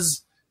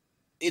because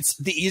it's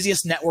the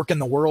easiest network in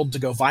the world to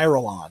go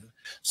viral on.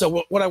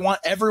 So what I want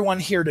everyone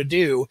here to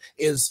do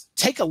is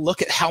take a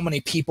look at how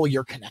many people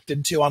you're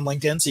connected to on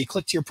LinkedIn. So you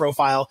click to your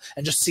profile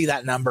and just see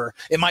that number.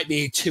 It might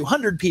be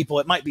 200 people.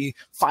 It might be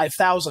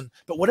 5,000.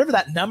 But whatever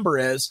that number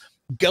is,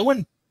 go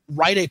and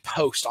write a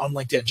post on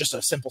LinkedIn, just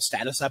a simple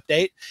status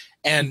update,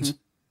 and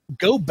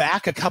go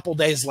back a couple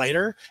days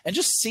later and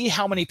just see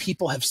how many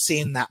people have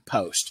seen that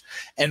post.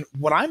 And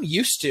what I'm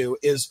used to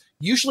is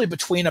usually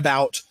between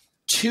about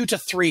 2 to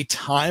 3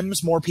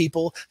 times more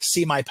people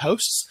see my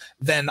posts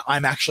than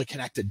I'm actually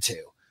connected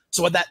to.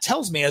 So what that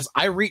tells me is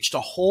I reached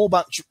a whole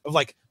bunch of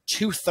like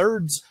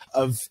 2/3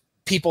 of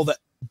people that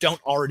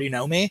don't already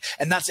know me.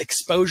 And that's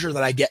exposure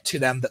that I get to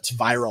them that's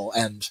viral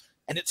and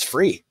it's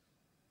free.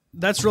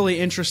 That's really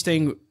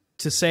interesting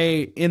to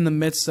say in the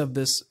midst of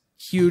this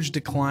huge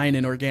decline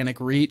in organic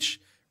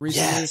reach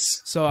recently.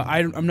 Yes. So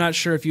I'm not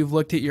sure if you've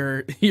looked at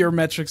your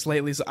metrics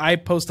lately. So I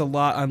post a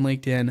lot on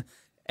LinkedIn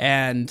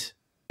and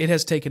it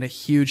has taken a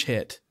huge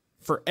hit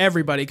for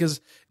everybody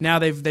because now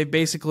they've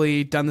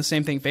basically done the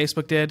same thing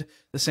Facebook did,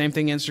 the same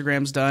thing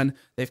Instagram's done.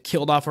 They've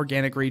killed off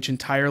organic reach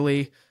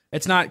entirely.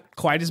 It's not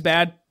quite as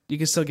bad. You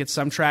can still get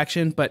some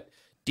traction, but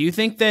do you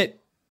think that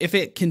if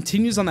it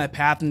continues on that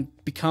path and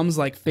becomes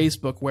like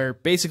Facebook, where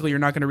basically you're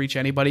not going to reach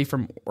anybody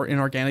from an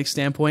organic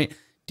standpoint,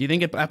 do you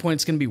think at that point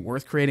it's going to be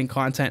worth creating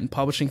content and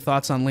publishing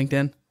thoughts on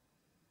LinkedIn?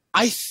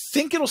 I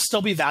think it'll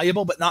still be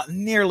valuable, but not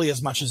nearly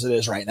as much as it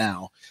is right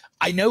now.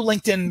 I know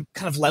LinkedIn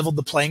kind of leveled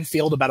the playing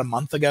field about a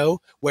month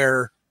ago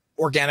where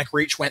organic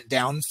reach went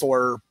down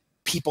for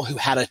people who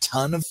had a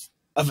ton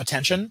of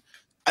attention.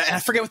 And I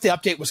forget what the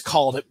update was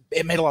called.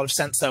 It made a lot of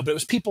sense though, but it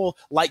was people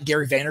like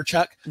Gary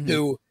Vaynerchuk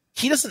who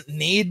he doesn't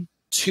need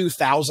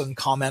 2,000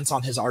 comments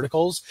on his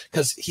articles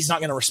because he's not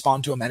going to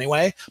respond to them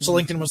anyway. So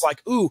LinkedIn was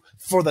like, ooh,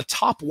 for the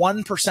top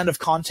 1% of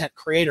content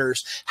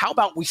creators, how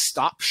about we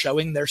stop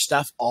showing their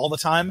stuff all the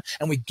time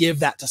and we give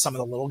that to some of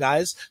the little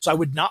guys? So I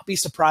would not be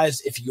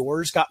surprised if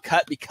yours got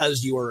cut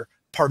because you were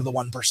part of the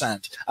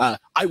 1%.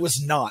 I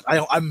was not.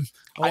 I'm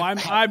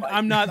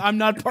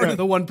not part of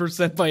the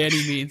 1% by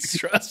any means.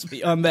 Trust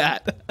me on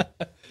that.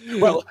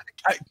 Well,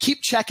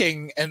 keep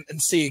checking and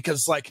see,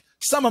 because like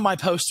some of my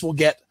posts will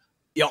get,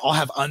 I'll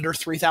have under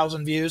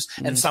 3,000 views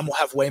and some will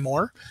have way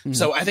more.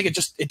 So I think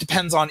it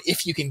depends on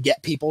if you can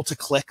get people to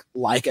click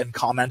like and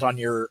comment on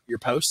your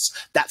posts.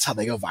 That's how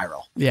they go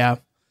viral. Yeah.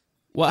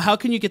 Well, how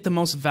can you get the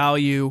most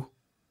value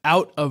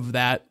out of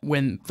that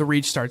when the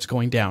reach starts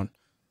going down?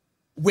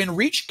 When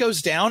reach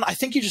goes down, I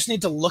think you just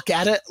need to look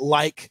at it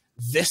like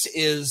this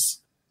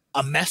is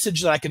a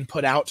message that I can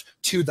put out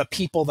to the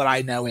people that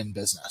I know in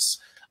business.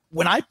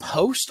 When I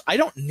post, I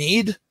don't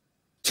need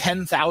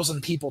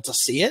 10,000 people to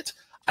see it.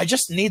 I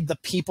just need the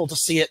people to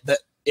see it that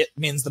it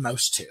means the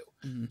most to.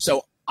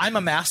 So I'm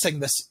amassing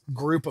this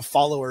group of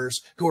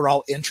followers who are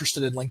all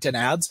interested in LinkedIn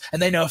ads,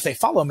 and they know if they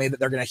follow me that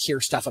they're going to hear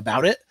stuff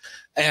about it.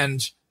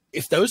 And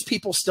if those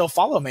people still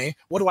follow me,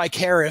 what do I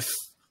care if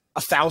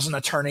 1,000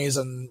 attorneys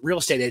and real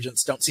estate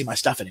agents don't see my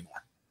stuff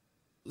anymore?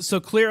 So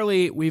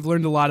clearly we've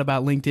learned a lot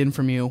about LinkedIn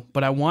from you,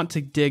 but I want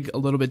to dig a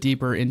little bit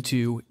deeper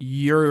into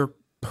your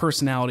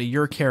personality,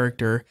 your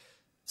character.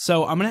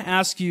 So I'm going to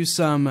ask you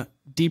some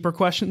deeper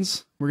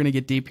questions. We're going to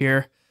get deep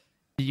here.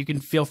 You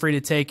can feel free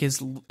to take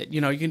you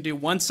can do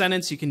one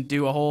sentence. You can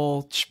do a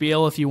whole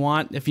spiel if you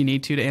want, if you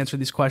need to answer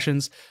these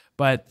questions,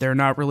 but they're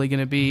not really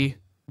going to be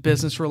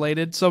business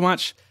related so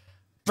much.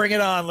 Bring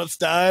it on. Let's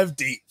dive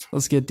deep.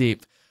 Let's get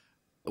deep.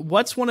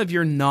 What's one of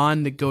your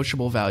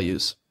non-negotiable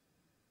values?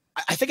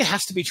 I think it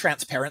has to be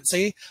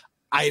transparency.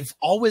 I've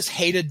always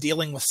hated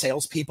dealing with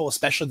salespeople,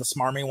 especially the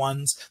smarmy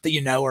ones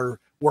that are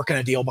working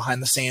a deal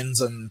behind the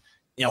scenes and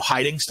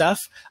hiding stuff.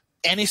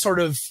 Any sort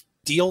of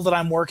deal that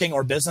I'm working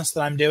or business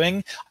that I'm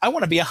doing, I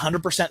want to be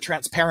 100%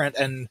 transparent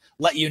and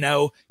let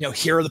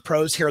here are the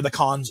pros, here are the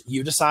cons.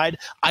 You decide.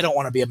 I don't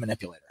want to be a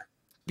manipulator.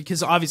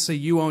 Because obviously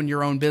you own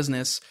your own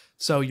business,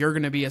 so you're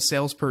going to be a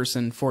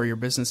salesperson for your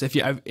business if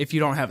you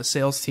don't have a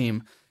sales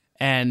team.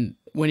 And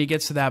when it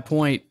gets to that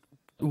point,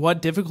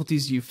 what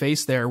difficulties do you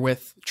face there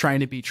with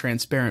trying to be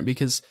transparent?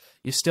 Because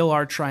you still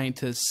are trying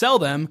to sell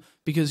them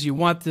because you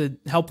want to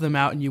help them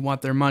out and you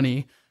want their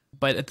money.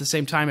 But at the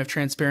same time, if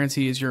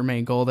transparency is your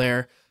main goal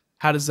there,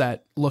 how does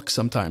that look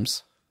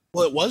sometimes?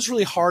 Well, it was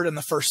really hard in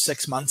the first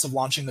 6 months of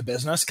launching the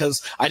business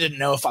because I didn't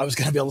know if I was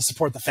going to be able to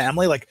support the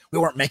family. Like, we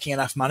weren't making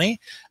enough money.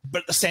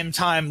 But at the same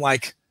time,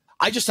 like,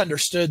 I just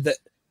understood that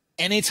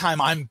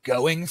anytime I'm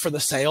going for the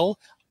sale,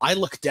 I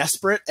look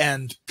desperate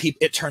and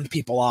it turned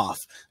people off.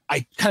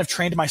 I kind of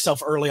trained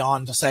myself early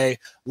on to say,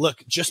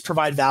 look, just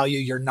provide value.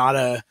 You're not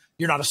a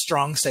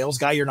strong sales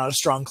guy. You're not a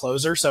strong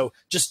closer. So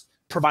just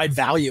provide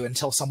value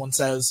until someone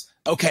says,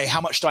 okay,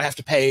 how much do I have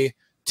to pay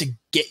to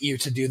get you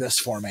to do this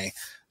for me?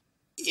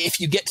 If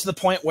you get to the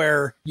point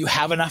where you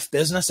have enough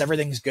business,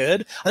 everything's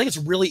good, I think it's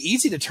really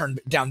easy to turn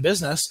down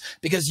business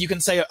because you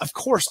can say, of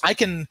course, I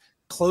can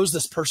close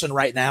this person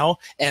right now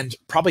and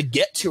probably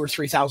get $2,000 or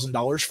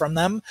 $3,000 from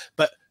them.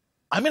 But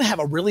I'm going to have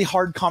a really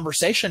hard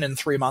conversation in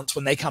 3 months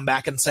when they come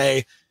back and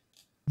say,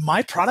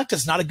 my product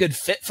is not a good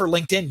fit for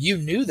LinkedIn. You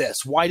knew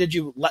this. Why did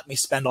you let me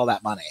spend all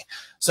that money?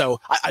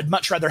 So I'd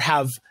much rather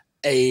have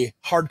a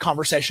hard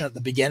conversation at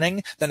the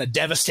beginning than a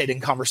devastating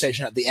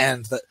conversation at the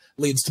end that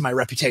leads to my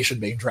reputation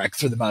being dragged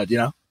through the mud,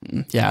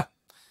 Yeah.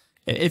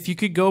 If you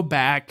could go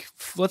back,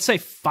 let's say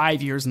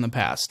 5 years in the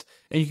past,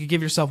 and you could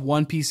give yourself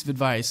one piece of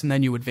advice and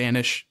then you would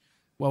vanish,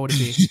 what would it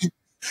be?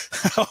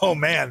 Oh,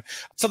 man.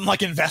 Something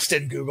like invest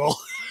in Google.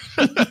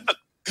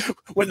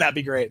 Wouldn't that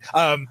be great?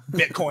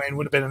 Bitcoin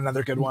would have been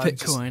another good one.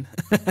 Bitcoin.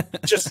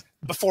 just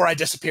before I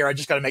disappear, I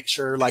just got to make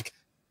sure, like,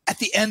 at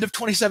the end of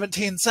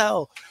 2017,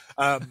 sell.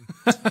 I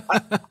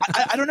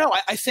don't know.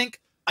 I think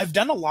I've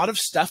done a lot of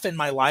stuff in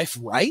my life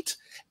right,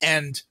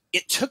 and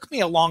it took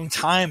me a long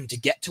time to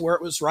get to where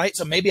it was right.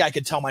 So maybe I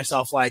could tell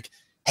myself, like,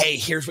 hey,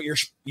 here's what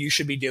you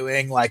should be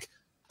doing. Like,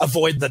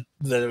 avoid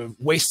the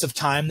waste of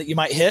time that you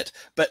might hit.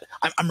 But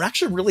I'm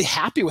actually really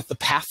happy with the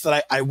path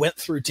that I went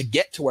through to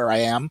get to where I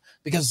am,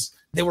 because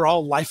they were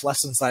all life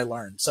lessons that I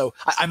learned. So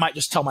I might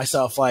just tell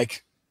myself,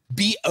 like,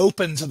 be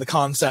open to the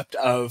concept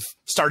of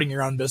starting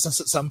your own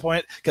business at some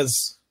point,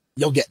 because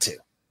you'll get to.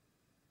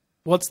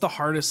 What's the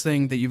hardest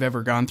thing that you've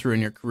ever gone through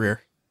in your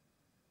career?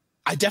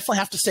 I definitely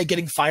have to say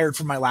getting fired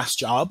from my last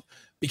job,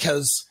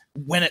 because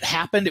when it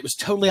happened, it was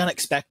totally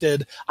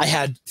unexpected. I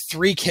had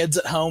 3 kids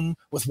at home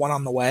with one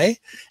on the way.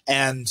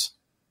 And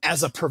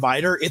as a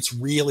provider, it's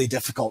really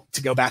difficult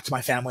to go back to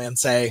my family and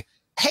say,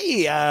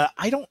 hey,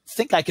 I don't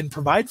think I can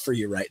provide for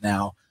you right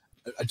now.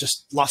 I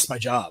just lost my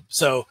job.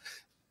 So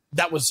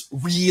that was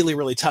really,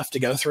 really tough to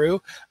go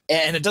through.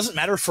 And it doesn't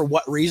matter for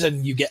what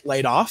reason you get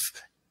laid off.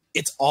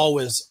 It's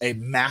always a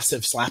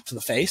massive slap to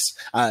the face.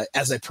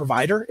 As a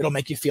provider, it'll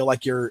make you feel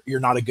like you're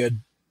not a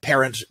good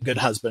parent, good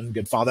husband,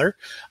 good father.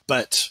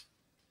 But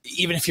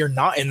even if you're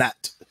not in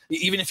that,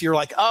 even if you're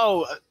like,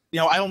 oh,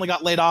 I only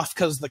got laid off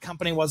because the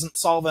company wasn't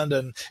solvent,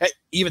 and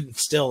even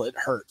still, it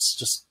hurts.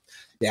 Just,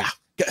 yeah,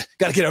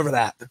 got to get over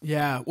that.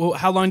 Yeah. Well,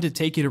 how long did it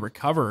take you to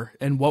recover?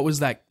 And what was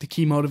the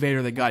key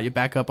motivator that got you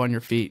back up on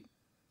your feet?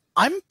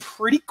 I'm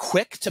pretty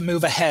quick to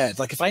move ahead.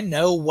 Like, if I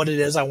know what it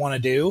is I want to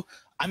do,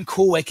 I'm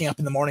cool waking up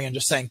in the morning and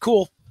just saying,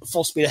 cool,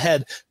 full speed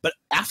ahead. But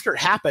after it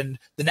happened,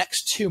 the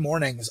next 2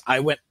 mornings, I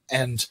went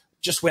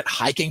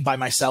hiking by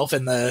myself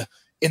in the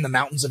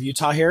mountains of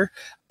Utah here.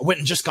 I went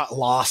and just got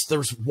lost. There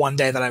was one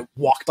day that I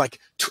walked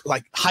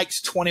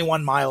hiked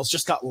 21 miles,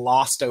 just got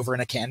lost over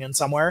in a canyon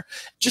somewhere,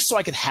 just so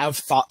I could have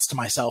thoughts to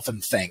myself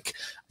and think.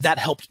 That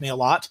helped me a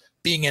lot.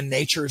 Being in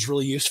nature is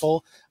really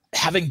useful.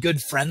 Having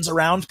good friends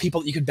around,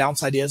 people that you could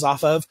bounce ideas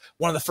off of.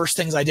 One of the first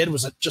things I did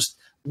was just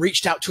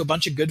reached out to a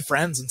bunch of good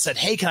friends and said,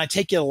 hey, can I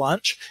take you to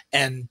lunch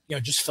and,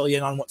 just fill you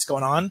in on what's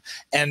going on?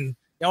 And,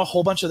 a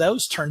whole bunch of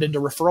those turned into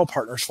referral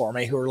partners for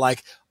me who were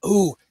like,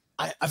 ooh,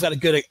 I've got a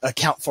good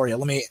account for you.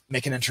 Let me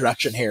make an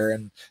introduction here.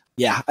 And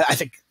yeah, I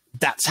think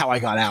that's how I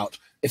got out.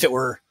 If it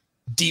were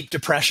deep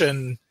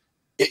depression,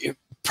 it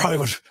probably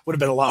would have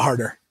been a lot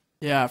harder.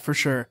 Yeah, for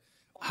sure.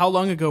 How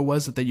long ago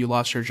was it that you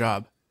lost your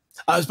job?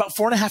 It was about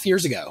 4.5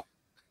 years ago.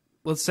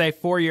 Let's say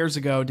 4 years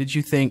ago, did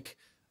you think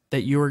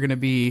that you were going to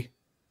be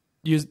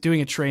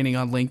doing a training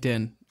on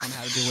LinkedIn on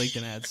how to do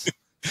LinkedIn ads?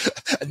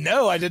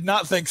 No, I did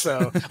not think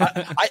so.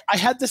 I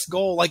had this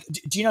goal. Like,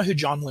 do you know who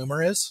John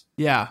Loomer is?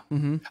 Yeah.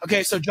 Mm-hmm.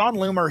 Okay, so John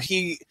Loomer,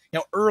 he,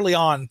 early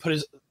on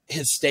put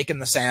his stake in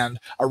the sand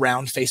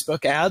around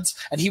Facebook ads,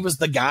 and he was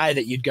the guy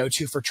that you'd go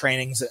to for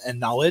trainings and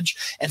knowledge.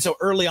 And so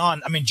early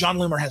on, I mean, John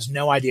Loomer has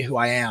no idea who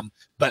I am,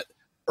 but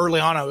early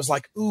on I was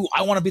like, ooh,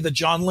 I want to be the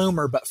John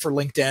Loomer, but for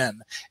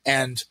LinkedIn.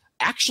 And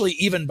actually,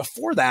 even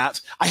before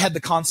that, I had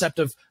the concept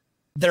of,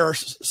 there are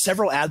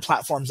several ad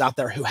platforms out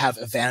there who have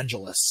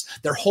evangelists.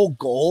 Their whole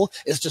goal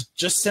is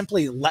just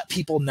simply let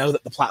people know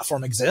that the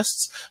platform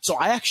exists. So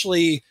I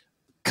actually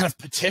kind of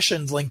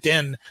petitioned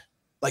LinkedIn,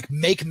 like,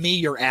 make me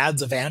your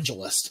ads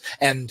evangelist.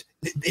 And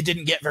it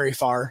didn't get very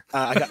far.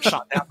 I got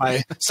shot down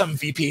by some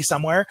VP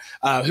somewhere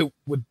who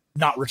would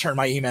not return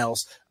my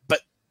emails.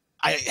 But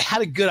I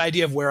had a good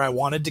idea of where I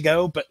wanted to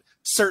go, but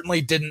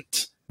certainly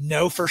didn't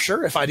know for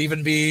sure if I'd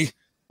even be,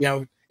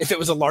 if it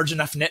was a large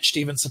enough niche to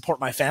even support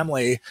my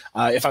family,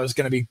 if I was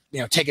going to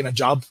be, taking a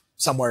job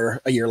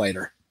somewhere a year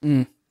later.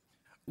 Mm.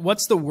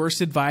 What's the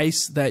worst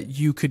advice that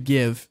you could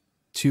give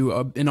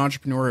to an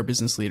entrepreneur or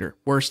business leader?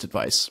 Worst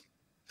advice?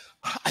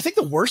 I think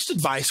the worst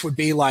advice would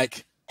be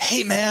like,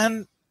 hey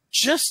man,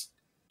 just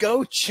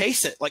go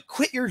chase it. Like,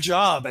 quit your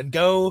job and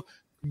go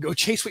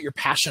chase what you're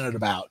passionate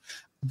about.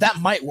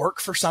 That might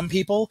work for some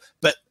people,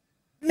 but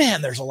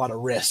man, there's a lot of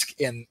risk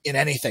in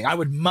anything. I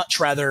would much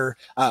rather,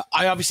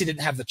 I obviously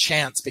didn't have the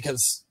chance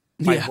because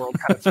my world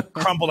kind of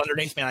crumbled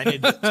underneath me and I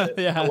needed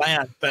to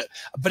land. But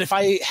if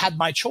I had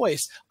my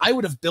choice, I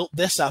would have built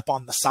this up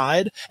on the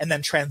side and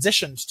then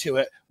transitioned to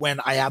it when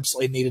I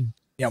absolutely needed,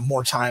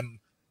 more time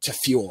to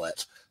fuel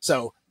it.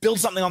 So build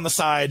something on the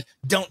side.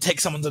 Don't take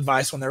someone's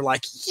advice when they're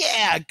like,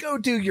 yeah, go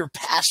do your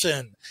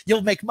passion.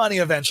 You'll make money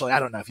eventually. I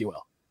don't know if you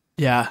will.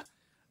 Yeah.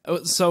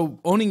 So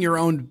owning your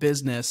own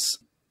business,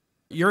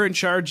 you're in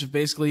charge of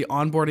basically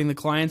onboarding the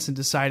clients and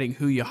deciding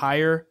who you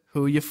hire,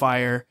 who you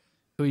fire,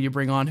 who you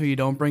bring on, who you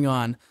don't bring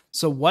on.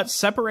 So what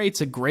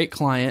separates a great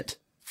client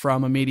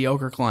from a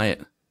mediocre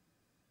client?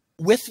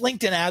 With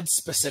LinkedIn ads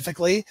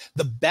specifically,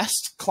 the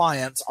best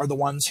clients are the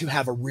ones who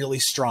have a really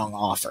strong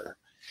offer.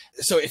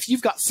 So if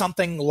you've got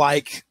something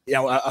like,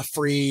 a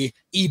free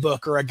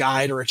ebook or a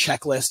guide or a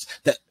checklist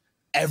that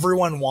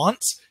everyone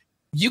wants,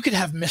 you could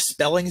have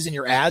misspellings in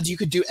your ads. You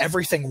could do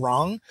everything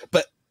wrong,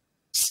 but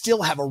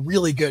still have a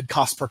really good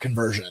cost per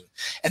conversion.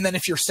 And then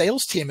if your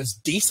sales team is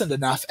decent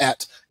enough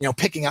at,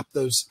 picking up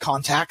those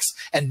contacts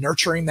and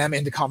nurturing them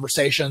into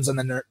conversations and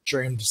then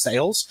nurturing them to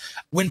sales,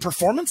 when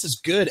performance is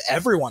good,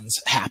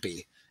 everyone's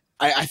happy.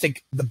 I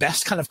think the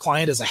best kind of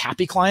client is a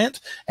happy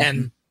client,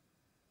 and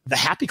the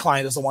happy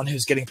client is the one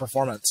who's getting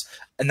performance.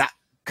 And that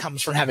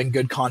comes from having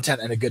good content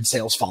and a good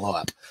sales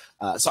follow-up.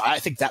 So I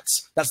think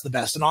that's the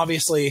best. And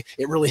obviously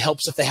it really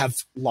helps if they have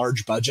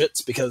large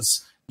budgets,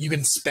 because you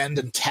can spend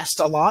and test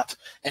a lot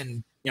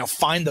and,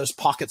 find those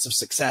pockets of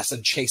success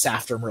and chase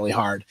after them really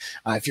hard.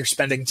 If you're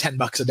spending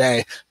 $10 a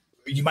day,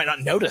 you might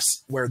not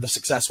notice where the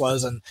success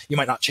was and you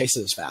might not chase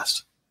it as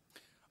fast.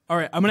 All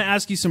right. I'm going to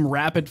ask you some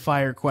rapid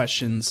fire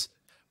questions,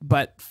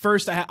 but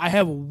first I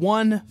have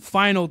one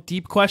final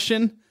deep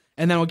question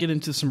and then we'll get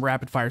into some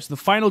rapid fire. So the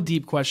final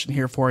deep question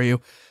here for you,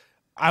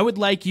 I would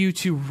like you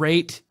to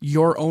rate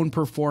your own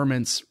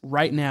performance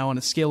right now on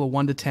a scale of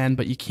 1 to 10,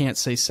 but you can't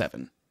say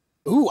 7.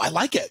 Ooh, I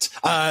like it.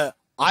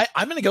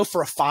 I'm going to go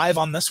for a 5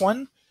 on this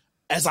one.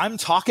 As I'm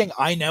talking,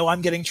 I know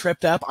I'm getting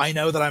tripped up. I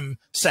know that I'm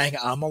saying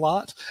a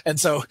lot. And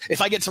so if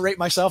I get to rate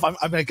myself, I'm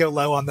going to go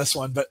low on this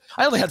one. But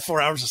I only had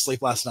 4 hours of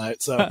sleep last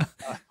night, so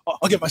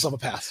I'll give myself a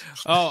pass.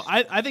 Oh,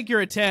 I think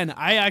you're a 10.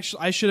 I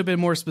should have been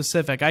more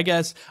specific. I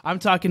guess I'm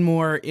talking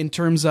more in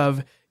terms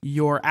of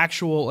your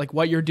actual, like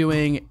what you're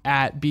doing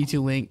at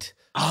B2 Linked.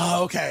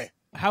 Oh, okay.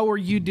 How are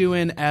you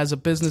doing as a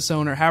business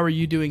owner? How are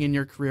you doing in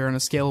your career on a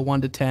scale of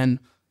 1 to 10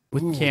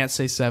 with can't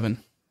say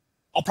 7?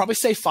 I'll probably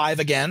say 5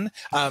 again,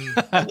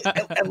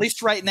 at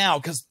least right now,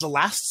 because the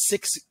last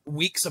 6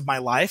 weeks of my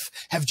life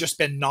have just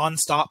been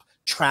nonstop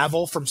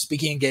travel from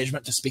speaking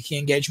engagement to speaking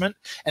engagement.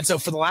 And so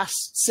for the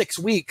last 6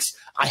 weeks,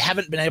 I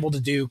haven't been able to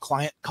do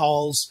client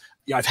calls.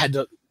 I've had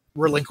to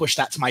relinquish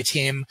that to my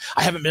team.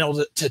 I haven't been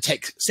able to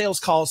take sales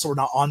calls, so we're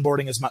not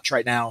onboarding as much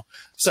right now.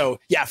 So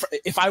yeah,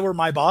 if I were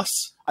my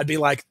boss, I'd be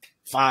like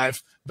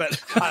 5.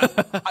 But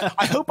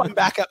I hope I'm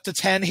back up to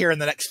 10 here in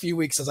the next few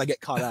weeks as I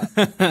get caught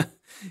up.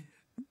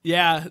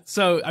 Yeah.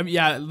 So,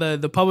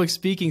 the public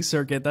speaking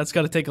circuit, that's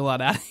got to take a lot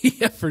out of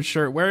you for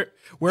sure. Where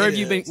have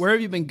you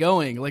been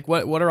going? Like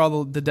what are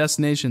all the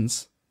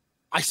destinations?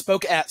 I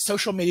spoke at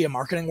Social Media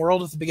Marketing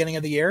World at the beginning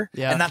of the year,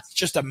 and that's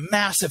just a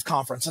massive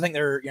conference. I think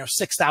there are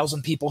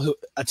 6,000 people who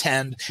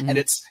attend, and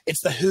it's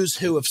the who's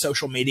who of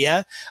social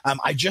media.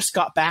 I just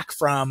got back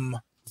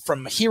from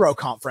Hero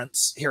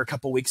Conference here a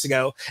couple weeks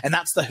ago, and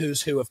that's the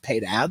who's who of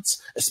paid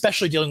ads,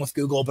 especially dealing with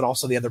Google, but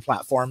also the other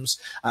platforms.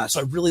 So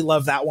I really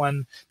love that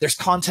one. There's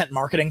Content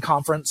Marketing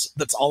Conference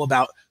that's all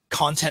about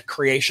content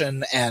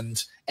creation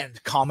and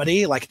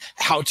comedy, like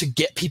how to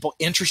get people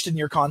interested in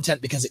your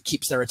content because it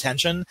keeps their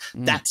attention.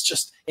 That's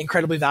just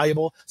incredibly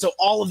valuable. So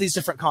all of these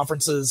different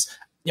conferences,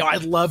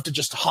 I'd love to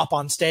just hop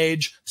on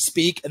stage,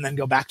 speak, and then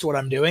go back to what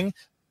I'm doing.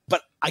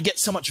 But I get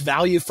so much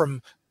value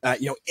from,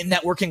 in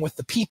networking with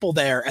the people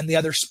there and the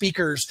other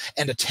speakers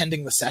and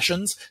attending the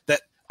sessions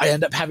that I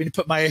end up having to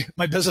put my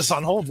business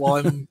on hold while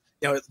I'm,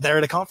 there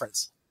at a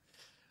conference.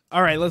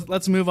 All right,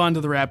 let's move on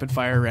to the rapid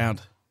fire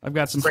round. I've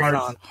got some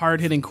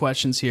hard hitting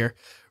questions here.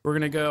 We're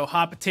going to go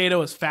hot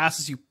potato as fast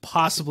as you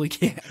possibly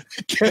can.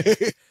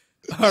 Okay.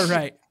 All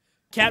right.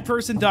 Cat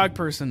person, dog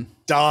person?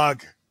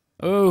 Dog.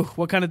 Oh,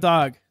 what kind of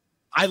dog?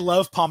 I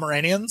love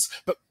Pomeranians,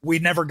 but we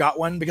never got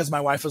one because my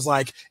wife was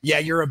like, yeah,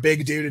 you're a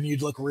big dude and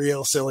you'd look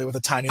real silly with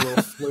a tiny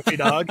little floofy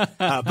dog. But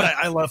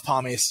I love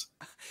Pommies.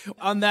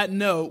 On that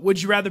note,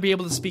 would you rather be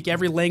able to speak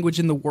every language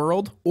in the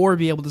world or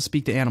be able to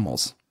speak to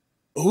animals?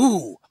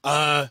 Ooh,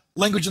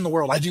 language in the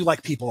world. I do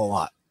like people a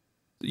lot.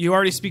 You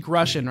already speak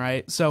Russian,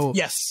 right? So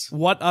yes.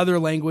 What other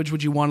language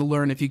would you want to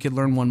learn if you could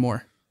learn one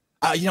more?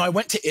 I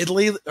went to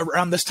Italy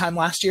around this time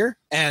last year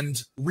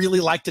and really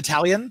liked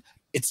Italian.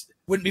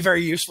 Wouldn't be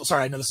very useful.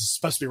 Sorry, I know this is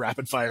supposed to be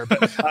rapid fire,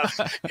 but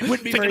it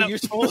wouldn't be very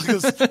useful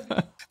because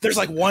there's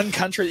like one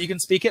country that you can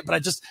speak it.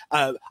 But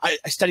I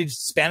studied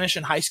Spanish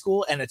in high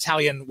school, and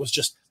Italian was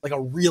just like a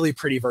really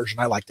pretty version.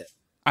 I liked it.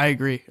 I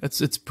agree.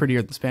 It's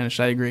prettier than Spanish.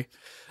 I agree.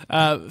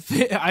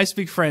 I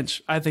speak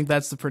French. I think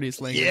that's the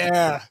prettiest language.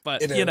 Yeah,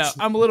 but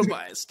I'm a little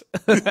biased.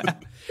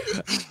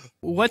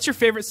 What's your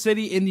favorite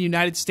city in the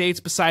United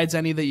States besides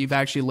any that you've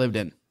actually lived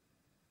in?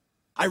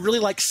 I really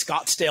like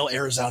Scottsdale,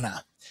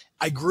 Arizona.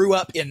 I grew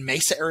up in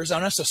Mesa,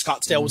 Arizona, so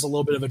Scottsdale was a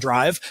little bit of a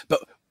drive,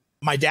 but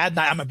my dad and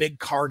I'm a big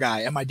car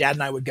guy, and my dad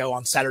and I would go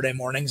on Saturday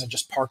mornings and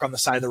just park on the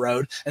side of the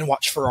road and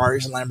watch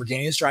Ferraris and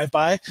Lamborghinis drive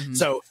by. Mm-hmm.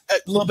 So a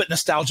little bit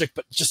nostalgic,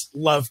 but just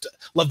loved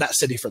that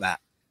city for that.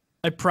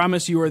 I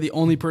promise you are the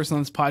only person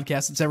on this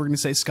podcast that's ever going to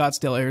say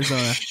Scottsdale,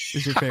 Arizona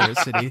is your favorite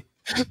city.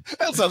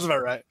 That sounds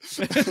about right.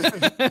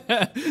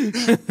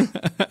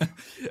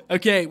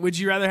 Okay, would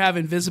you rather have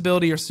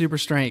invisibility or super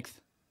strength?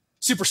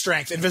 Super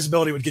strength.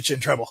 Invisibility would get you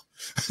in trouble.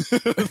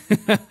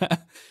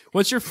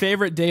 What's your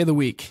favorite day of the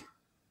week?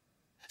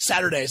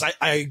 Saturdays.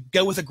 I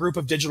go with a group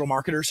of digital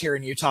marketers here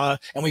in Utah,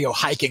 and we go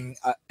hiking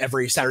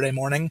every Saturday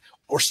morning,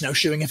 or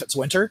snowshoeing if it's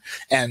winter,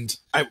 and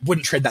I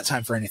wouldn't trade that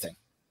time for anything.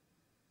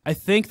 I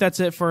think that's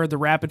it for the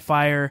rapid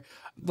fire.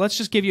 Let's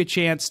just give you a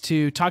chance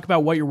to talk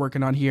about what you're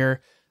working on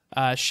here.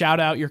 Shout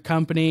out your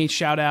company,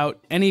 shout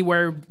out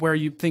anywhere where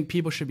you think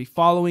people should be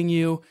following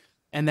you,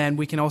 and then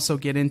we can also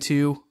get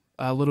into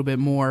a little bit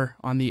more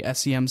on the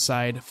SEM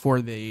side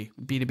for the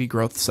B2B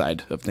growth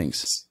side of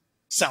things.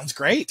 Sounds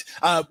great.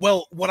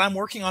 Well, what I'm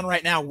working on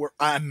right now,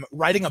 I'm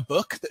writing a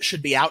book that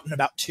should be out in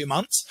about 2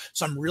 months.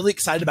 So I'm really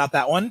excited about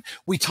that one.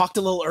 We talked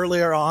a little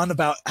earlier on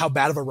about how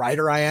bad of a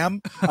writer I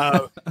am.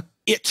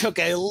 It took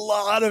a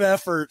lot of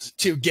effort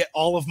to get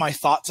all of my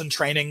thoughts and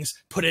trainings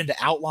put into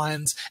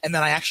outlines. And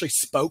then I actually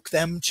spoke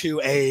them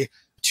to a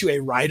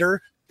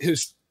writer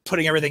who's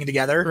putting everything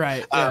together.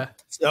 Right. Yeah.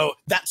 So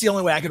that's the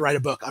only way I could write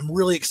a book. I'm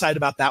really excited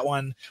about that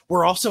one.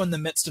 We're also in the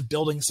midst of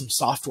building some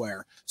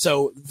software.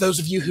 So those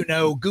of you who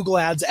know Google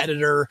Ads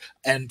Editor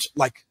and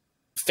like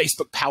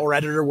Facebook Power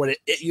Editor, what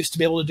it used to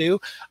be able to do,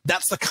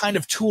 that's the kind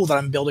of tool that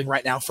I'm building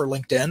right now for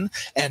LinkedIn,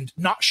 and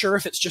not sure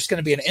if it's just going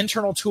to be an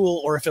internal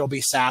tool or if it'll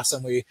be SaaS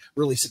and we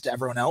release it to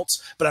everyone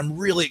else. But I'm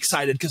really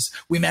excited because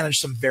we manage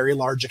some very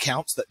large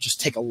accounts that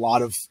just take a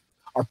lot of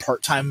our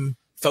part-time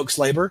folks'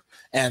 labor,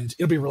 and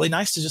it'll be really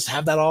nice to just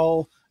have that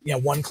all,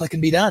 one click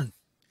and be done.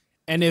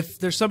 And if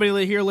there's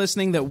somebody here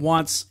listening that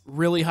wants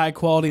really high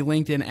quality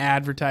LinkedIn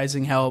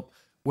advertising help,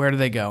 where do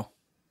they go?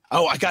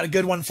 Oh, I got a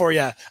good one for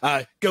you.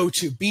 Go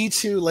to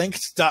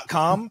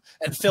b2linked.com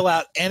and fill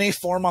out any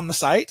form on the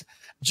site.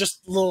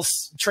 Just a little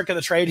trick of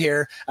the trade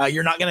here.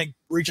 You're not going to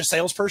reach a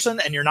salesperson,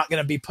 and you're not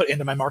going to be put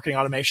into my marketing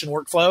automation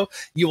workflow.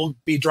 You will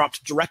be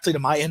dropped directly to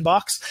my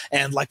inbox.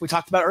 And like we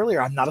talked about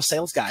earlier, I'm not a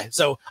sales guy,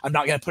 so I'm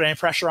not going to put any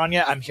pressure on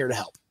you. I'm here to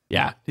help.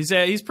 Yeah,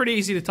 he's pretty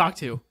easy to talk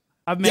to.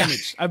 I've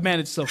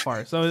managed so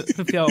far, so I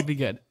feel it'll be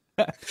good.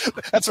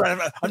 That's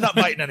right. I'm not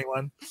biting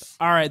anyone.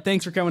 All right,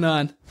 thanks for coming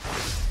on.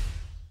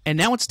 And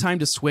now it's time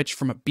to switch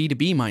from a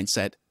B2B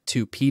mindset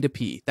to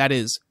P2P. That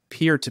is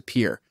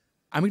peer-to-peer.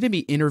 I'm going to be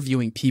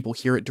interviewing people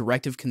here at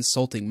Directive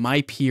Consulting,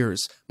 my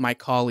peers, my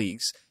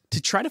colleagues, to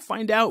try to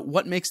find out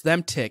what makes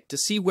them tick, to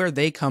see where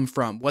they come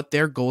from, what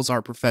their goals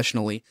are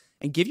professionally,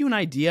 and give you an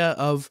idea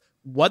of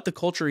what the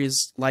culture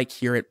is like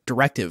here at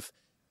Directive.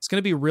 It's going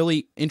to be a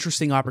really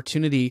interesting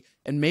opportunity,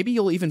 and maybe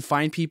you'll even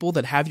find people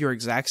that have your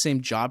exact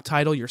same job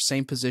title, your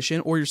same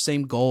position, or your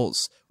same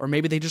goals, or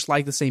maybe they just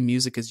like the same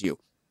music as you.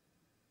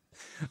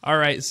 All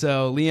right,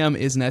 so Liam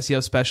is an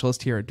SEO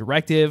specialist here at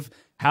Directive.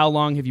 How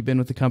long have you been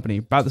with the company?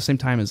 About the same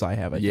time as I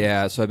have, I think.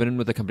 Yeah, so I've been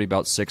with the company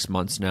about 6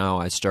 months now.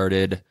 I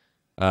started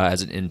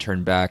as an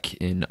intern back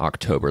in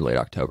October, late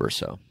October.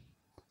 So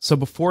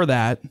before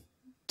that,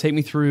 take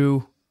me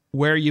through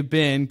where you've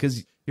been,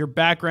 because your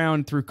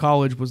background through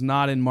college was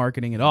not in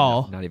marketing at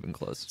all. No, not even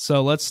close.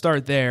 So let's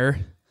start there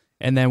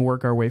and then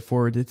work our way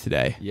forward to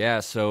today. Yeah,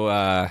 so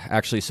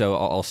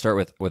I'll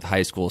start with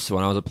high school. So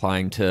when I was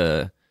applying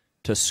to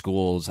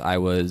schools, I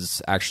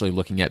was actually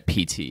looking at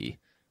PT.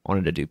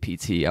 wanted to do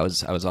PT. I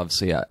was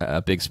obviously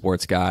a big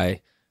sports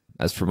guy,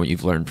 as from what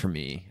you've learned from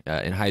me.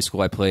 In high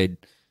school, I played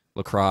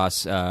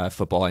lacrosse,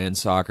 football, and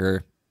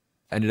soccer.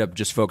 I ended up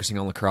just focusing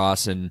on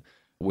lacrosse, and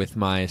with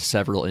my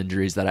several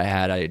injuries that I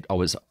had, I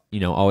was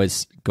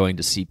always going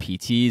to see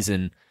PTs,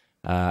 and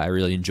I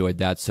really enjoyed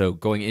that. So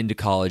going into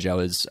college, I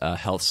was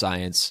health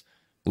science,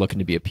 looking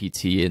to be a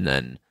PT, and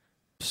then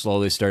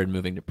slowly started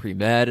moving to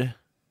pre-med,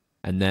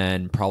 and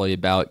then probably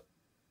about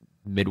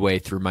midway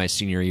through my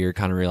senior year,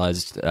 kind of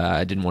realized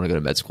I didn't want to go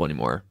to med school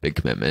anymore. Big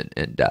commitment,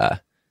 and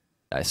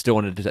I still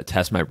wanted to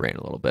test my brain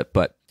a little bit.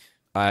 But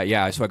so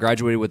I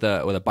graduated with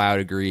a bio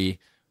degree.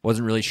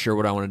 Wasn't really sure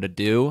what I wanted to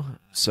do,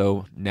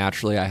 so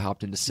naturally I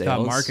hopped into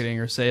sales. Got marketing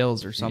or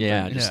sales or something.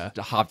 Yeah, just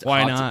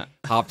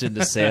hopped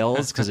into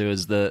sales because it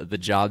was the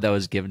job that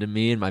was given to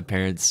me, and my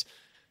parents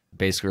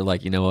basically were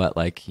like, you know what,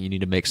 like, you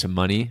need to make some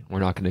money. We're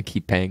not going to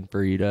keep paying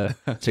for you to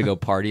go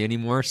party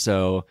anymore.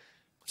 So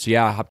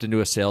yeah, I hopped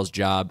into a sales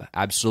job.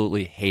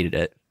 Absolutely hated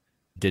it.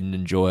 Didn't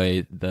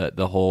enjoy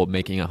the whole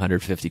making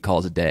 150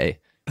 calls a day.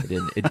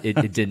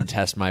 It didn't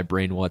test my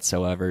brain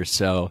whatsoever.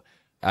 So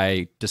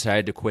I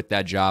decided to quit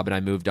that job, and I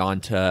moved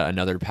on to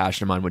another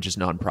passion of mine, which is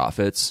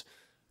nonprofits.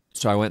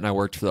 So I went and I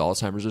worked for the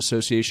Alzheimer's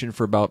Association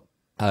for about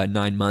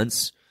 9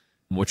 months,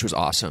 which was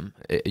awesome.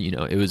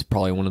 It was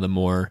probably one of the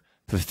more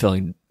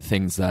fulfilling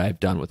things that I've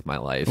done with my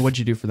life. What'd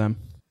you do for them?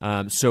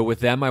 So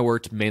with them, I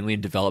worked mainly in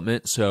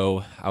development.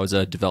 So I was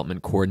a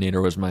development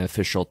coordinator was my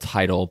official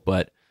title,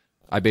 but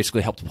I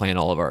basically helped plan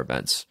all of our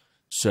events.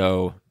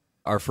 So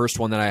our first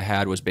one that I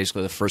had was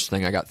basically the first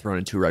thing I got thrown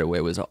into right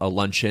away was a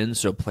luncheon.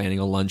 So planning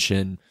a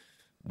luncheon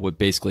what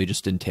basically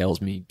just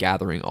entails me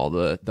gathering all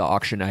the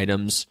auction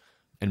items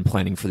and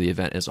planning for the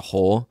event as a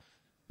whole.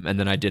 And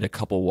then I did a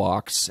couple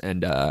walks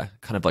and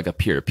kind of like a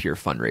peer-to-peer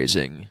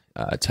fundraising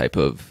type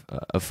of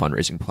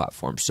fundraising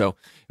platform. So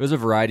it was a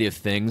variety of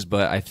things,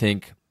 but I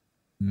think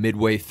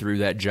midway through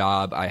that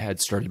job, I had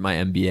started my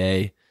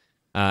MBA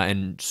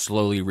and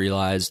slowly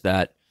realized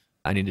that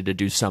I needed to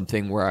do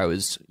something where I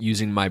was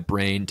using my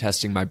brain,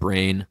 testing my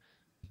brain,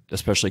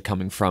 especially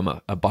coming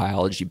from a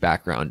biology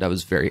background. I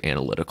was very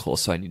analytical,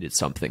 so I needed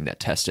something that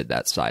tested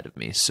that side of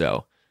me.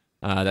 So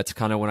that's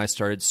kind of when I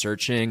started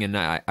searching, and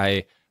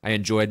I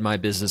enjoyed my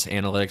business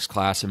analytics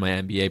class in my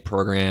MBA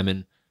program,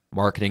 and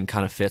marketing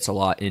kind of fits a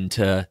lot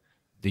into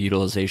the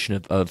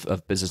utilization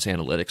of business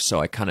analytics. So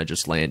I kind of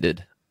just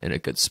landed in a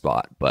good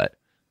spot. But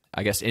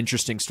I guess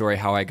interesting story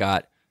how I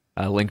got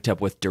linked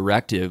up with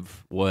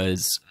Directive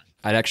was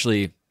I'd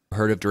actually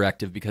heard of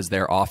Directive because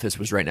their office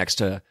was right next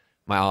to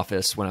my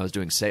office when I was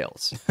doing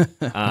sales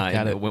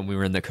when we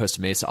were in the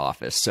Costa Mesa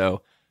office.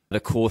 So the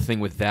cool thing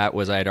with that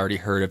was I had already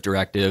heard of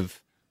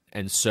Directive.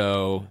 And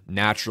so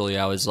naturally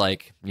I was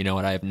like, you know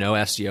what, I have no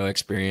SEO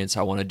experience.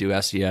 I want to do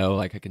SEO.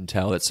 Like I can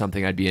tell it's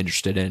something I'd be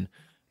interested in.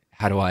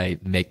 How do I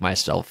make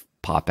myself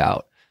pop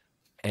out?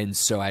 And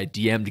so I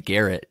DM'd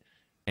Garrett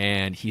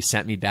and he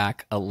sent me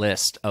back a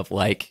list of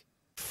like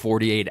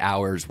 48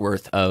 hours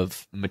worth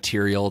of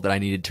material that I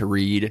needed to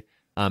read,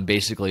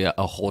 basically a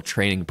whole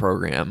training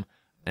program.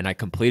 And I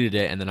completed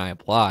it and then I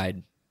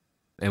applied.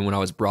 And when I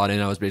was brought in,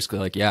 I was basically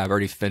like, yeah, I've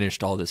already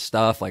finished all this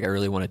stuff. Like I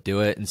really want to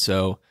do it. And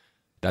so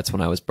that's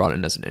when I was brought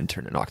in as an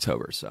intern in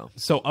October. So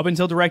up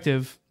until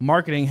Directive,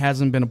 marketing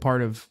hasn't been a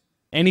part of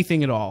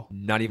anything at all.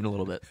 Not even a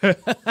little bit.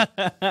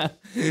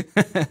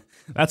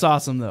 That's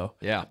awesome, though.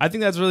 Yeah. I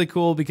think that's really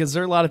cool because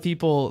there are a lot of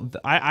people.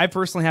 I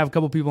personally have a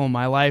couple people in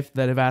my life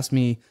that have asked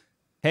me,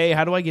 hey,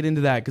 how do I get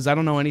into that? Because I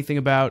don't know anything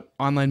about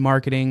online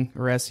marketing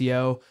or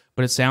SEO,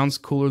 but it sounds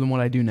cooler than what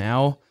I do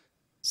now.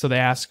 So they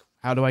ask,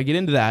 how do I get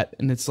into that?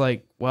 And it's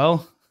like,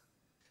 well,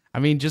 I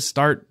mean, just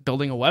start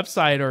building a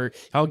website or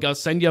I'll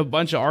send you a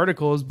bunch of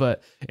articles,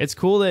 but it's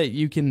cool that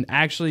you can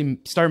actually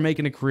start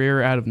making a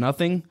career out of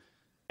nothing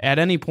at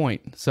any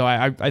point. So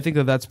I think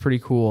that that's pretty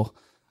cool.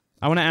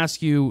 I want to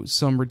ask you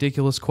some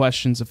ridiculous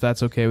questions if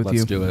that's okay with you.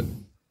 Let's do it.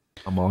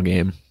 I'm all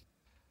game.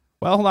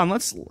 Well, hold on.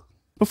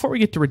 Before we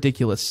get to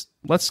ridiculous,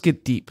 let's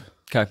get deep.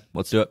 Okay,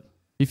 let's do it.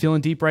 You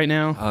feeling deep right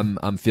now?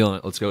 I'm feeling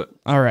it. Let's go.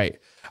 All right.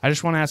 I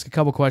just want to ask a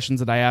couple questions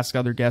that I ask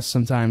other guests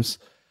sometimes.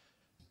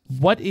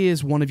 What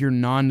is one of your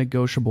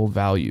non-negotiable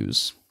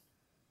values?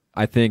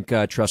 I think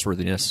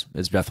trustworthiness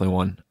is definitely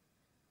one.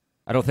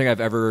 I don't think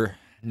I've ever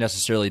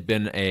necessarily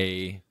been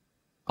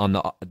on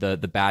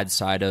the bad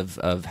side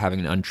of having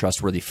an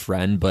untrustworthy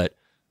friend, but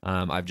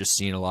I've just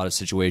seen a lot of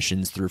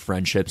situations through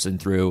friendships and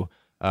through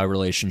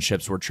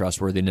relationships where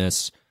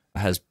trustworthiness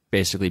has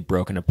basically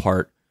broken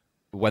apart,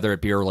 whether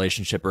it be a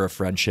relationship or a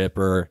friendship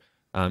or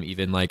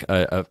even like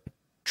a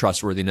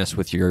trustworthiness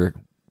with your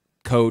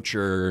coach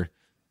or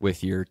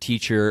with your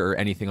teacher or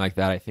anything like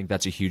that. I think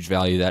that's a huge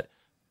value that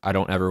I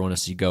don't ever want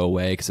to see go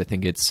away because I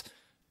think it's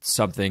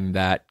something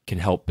that can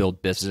help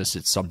build business.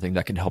 It's something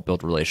that can help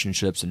build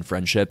relationships and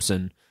friendships.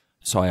 And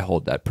so I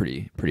hold that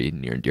pretty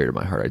near and dear to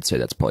my heart. I'd say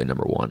that's probably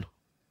number one.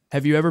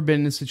 Have you ever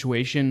been in a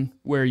situation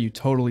where you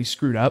totally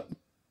screwed up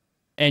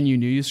and you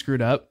knew you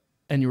screwed up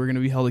and you were going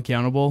to be held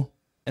accountable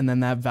and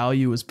then that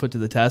value was put to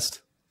the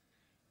test?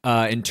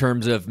 In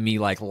terms of me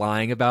like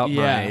lying about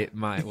my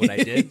what I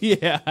did.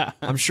 Yeah.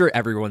 I'm sure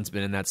everyone's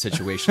been in that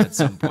situation at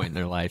some point in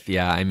their life.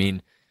 Yeah. I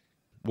mean,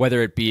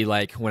 whether it be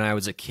like when I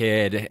was a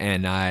kid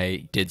and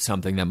I did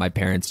something that my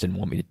parents didn't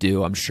want me to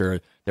do, I'm sure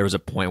there was a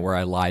point where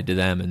I lied to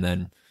them and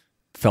then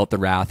felt the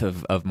wrath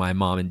of my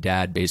mom and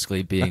dad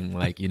basically being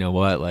like, you know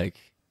what, like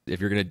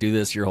if you're going to do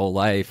this your whole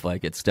life,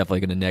 like it's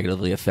definitely going to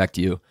negatively affect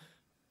you.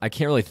 I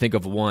can't really think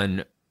of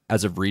one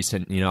as of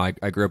recent. You know,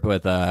 I grew up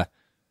with a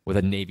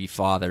Navy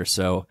father,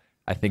 so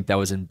I think that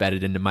was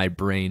embedded into my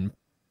brain.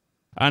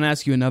 I'm going to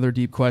ask you another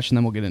deep question,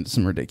 then we'll get into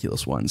some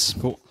ridiculous ones.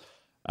 Cool.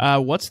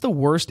 What's the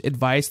worst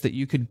advice that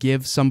you could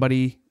give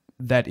somebody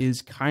that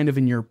is kind of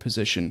in your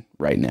position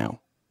right now?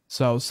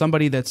 So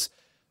somebody that's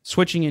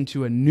switching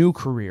into a new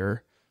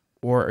career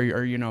or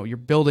you know, you're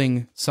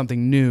building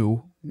something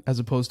new as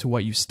opposed to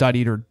what you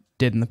studied or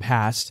did in the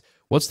past.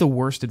 What's the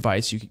worst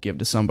advice you could give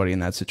to somebody in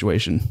that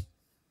situation?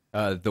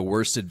 The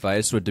worst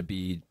advice would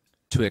be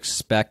to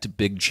expect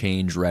big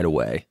change right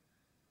away,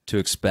 to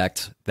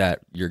expect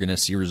that you're going to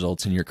see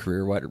results in your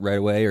career right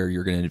away, or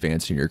you're going to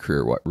advance in your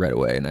career right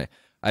away. And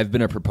I've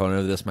been a proponent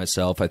of this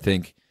myself. I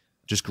think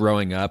just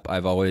growing up,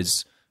 I've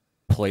always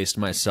placed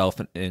myself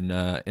in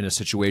a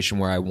situation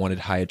where I wanted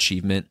high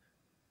achievement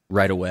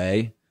right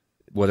away,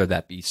 whether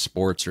that be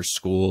sports or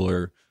school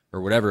or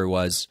whatever it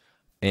was.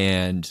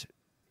 And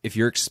if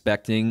you're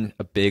expecting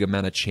a big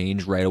amount of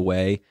change right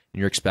away and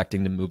you're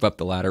expecting to move up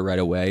the ladder right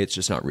away, it's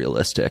just not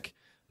realistic.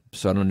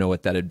 So I don't know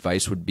what that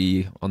advice would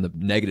be on the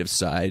negative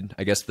side.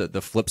 I guess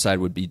the flip side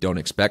would be don't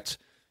expect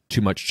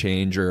too much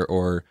change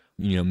or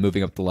you know,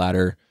 moving up the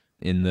ladder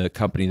in the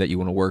company that you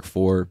want to work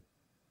for,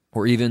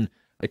 or even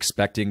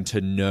expecting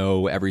to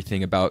know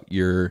everything about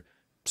your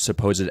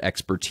supposed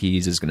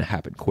expertise is going to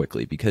happen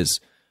quickly, because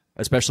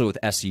especially with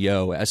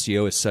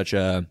SEO is such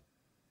a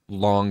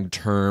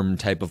long-term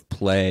type of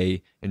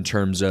play in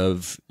terms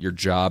of your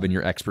job and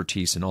your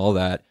expertise and all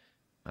that.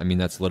 I mean,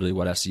 that's literally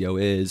what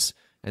SEO is.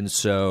 And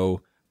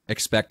so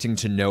expecting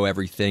to know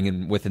everything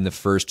and within the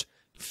first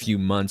few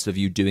months of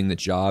you doing the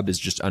job is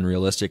just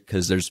unrealistic,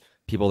 because there's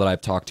people that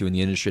I've talked to in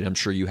the industry, and I'm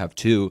sure you have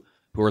too,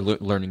 who are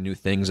learning new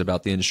things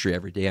about the industry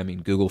every day. I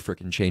mean, Google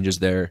freaking changes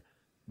their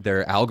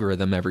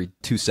algorithm every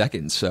 2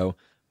 seconds. So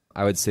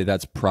I would say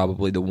that's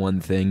probably the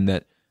one thing,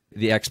 that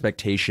the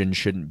expectation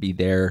shouldn't be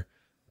there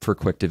for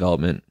quick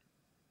development.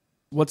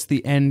 What's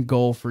the end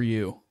goal for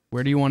you?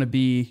 Where do you want to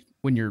be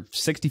when you're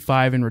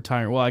 65 and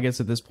retiring? Well, I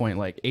guess at this point,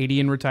 like 80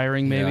 and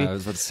retiring, maybe. Yeah, I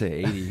was about to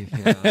say 80.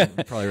 Yeah,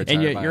 probably retire.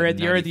 And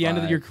you're at the end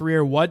of your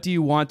career. What do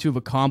you want to have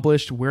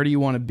accomplished? Where do you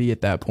want to be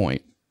at that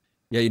point?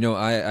 Yeah, you know,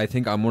 I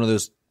think I'm one of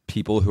those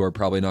people who are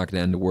probably not going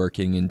to end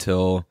working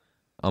until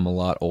I'm a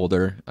lot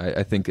older.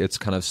 I think it's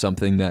kind of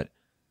something that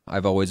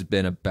I've always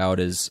been about,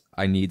 is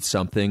I need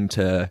something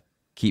to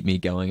keep me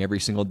going every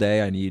single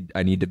day. I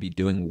need to be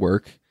doing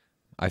work.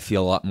 I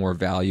feel a lot more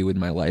value in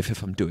my life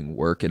if I'm doing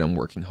work and I'm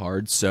working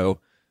hard. So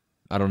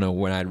I don't know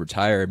when I'd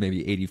retire,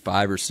 maybe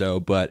 85 or so,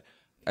 but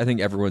I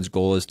think everyone's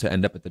goal is to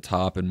end up at the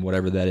top, and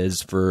whatever that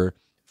is for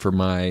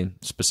my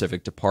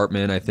specific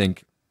department. I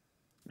think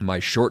my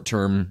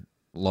short-term,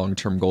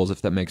 long-term goals,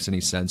 if that makes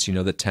any sense, you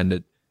know, the 10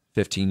 to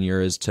 15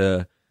 year is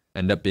to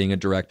end up being a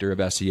director of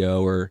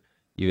SEO or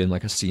even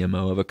like a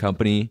CMO of a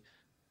company.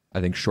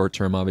 I think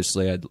short-term,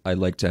 obviously, I'd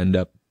like to end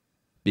up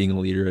being a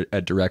leader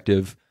at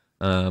Directive.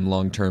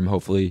 Long-term,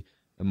 hopefully,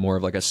 more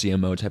of like a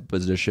CMO type of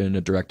position.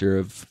 A director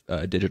of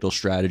digital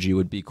strategy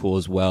would be cool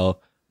as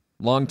well.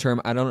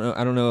 Long-term, I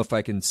don't know if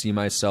I can see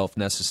myself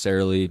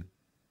necessarily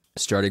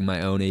starting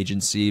my own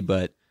agency,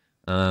 but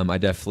I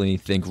definitely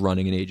think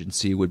running an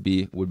agency would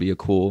be a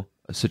cool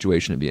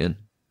situation to be in.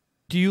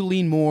 Do you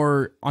lean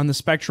more on the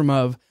spectrum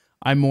of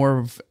I'm more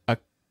of a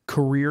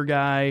career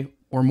guy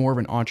or more of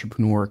an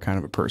entrepreneur kind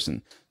of a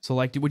person? So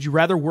like, would you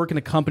rather work in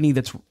a company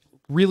that's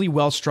really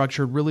well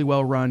structured, really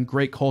well run,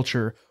 great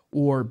culture,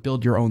 or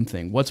build your own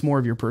thing? What's more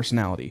of your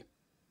personality?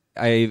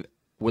 I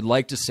would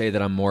like to say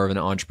that I'm more of an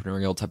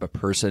entrepreneurial type of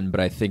person, but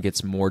I think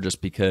it's more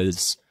just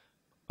because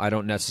I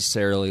don't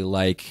necessarily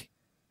like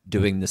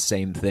doing the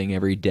same thing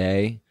every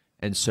day.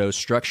 And so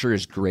structure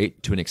is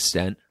great to an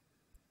extent,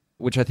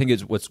 which I think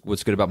is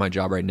what's good about my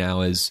job right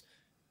now. Is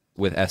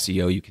with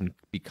SEO, you can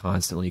be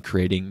constantly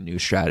creating new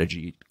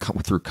strategy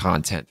through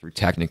content, through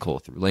technical,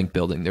 through link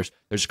building.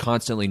 There's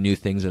constantly new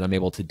things that I'm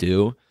able to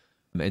do.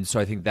 And so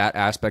I think that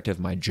aspect of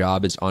my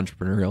job is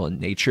entrepreneurial in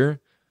nature.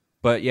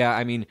 But yeah,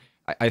 I mean,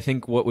 I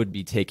think what would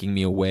be taking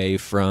me away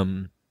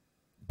from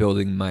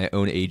building my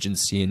own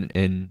agency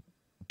and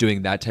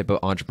doing that type of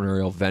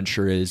entrepreneurial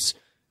venture is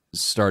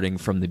starting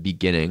from the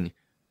beginning,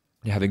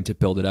 having to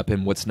build it up.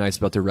 And what's nice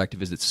about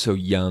Directive is it's so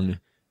young.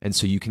 And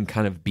so you can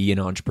kind of be an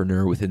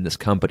entrepreneur within this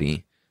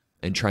company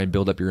and try and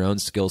build up your own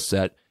skill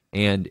set,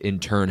 and in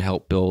turn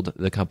help build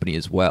the company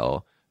as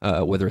well,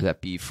 whether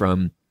that be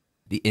from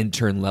the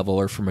intern level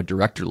or from a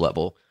director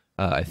level.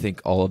 I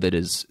think all of it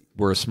is,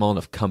 we're a small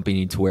enough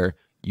company to where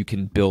you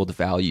can build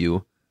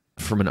value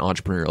from an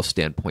entrepreneurial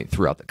standpoint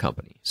throughout the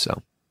company.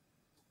 So,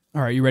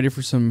 all right, you ready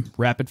for some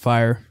rapid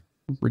fire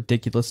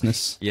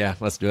ridiculousness? Yeah,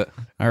 let's do it.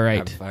 All right.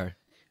 Rapid fire.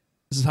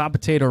 This is hot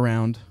potato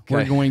round. Okay.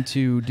 We're going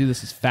to do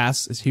this as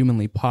fast as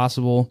humanly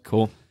possible.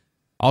 Cool.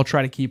 I'll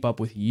try to keep up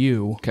with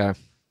you. Okay.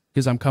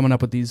 Because I'm coming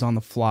up with these on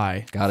the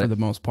fly for the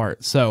most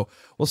part. So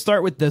we'll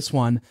start with this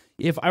one.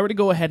 If I were to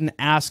go ahead and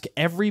ask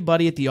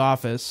everybody at the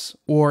office,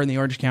 or in the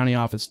Orange County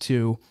office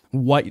too,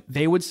 what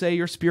they would say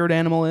your spirit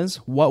animal is,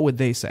 what would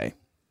they say?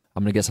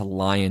 I'm going to guess a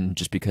lion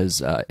just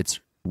because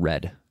it's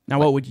red. Now,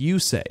 what would you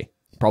say?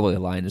 Probably a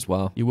lion as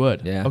well. You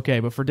would? Yeah.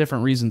 Okay, but for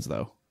different reasons,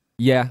 though.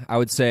 Yeah, I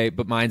would say,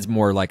 but mine's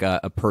more like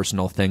a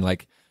personal thing.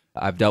 Like,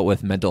 I've dealt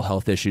with mental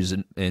health issues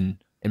in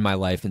my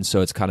life, and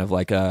so it's kind of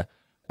like a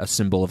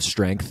symbol of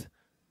strength.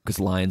 Because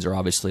lions are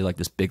obviously like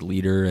this big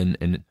leader,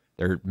 and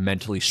they're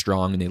mentally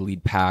strong, and they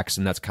lead packs,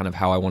 and that's kind of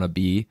how I want to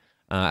be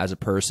as a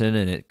person,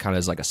 and it kind of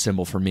is like a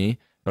symbol for me.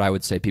 But I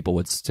would say people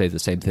would say the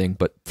same thing,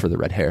 but for the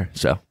red hair,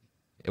 so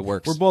it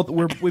works.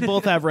 We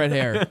both have red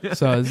hair,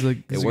 so it's a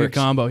good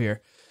combo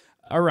here.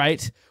 All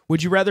right,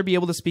 would you rather be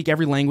able to speak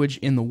every language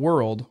in the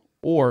world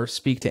or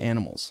speak to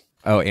animals?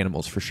 Oh,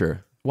 animals for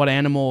sure. What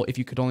animal, if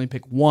you could only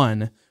pick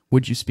one,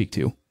 would you speak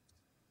to?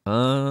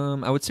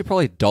 I would say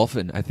probably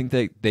dolphin. I think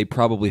they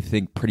probably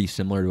think pretty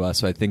similar to us,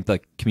 so I think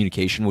like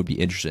communication would be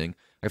interesting.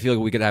 I feel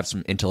like we could have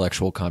some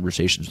intellectual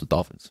conversations with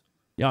dolphins.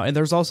 Yeah, and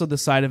there's also the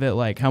side of it,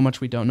 like how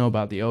much we don't know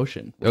about the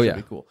ocean. Which would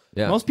be cool.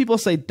 Yeah. Most people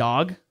say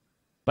dog,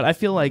 but I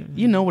feel like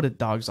you know what a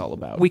dog's all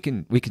about. We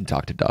can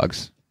talk to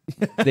dogs.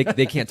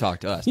 they can't talk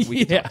to us.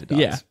 We can talk to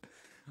dogs. Yeah.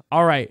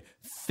 All right,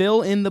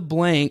 fill in the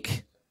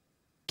blank.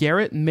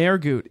 Garrett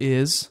Margut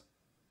is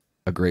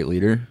a great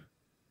leader.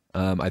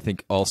 I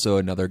think also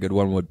another good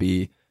one would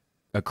be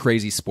a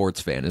crazy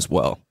sports fan as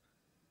well.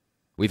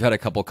 We've had a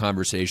couple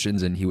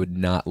conversations, and he would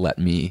not let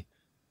me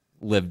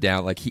live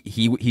down. Like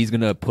he's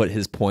gonna put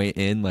his point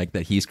in, like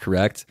that he's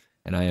correct,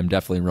 and I am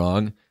definitely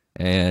wrong.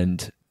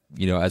 And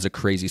as a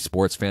crazy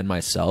sports fan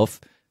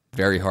myself,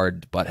 very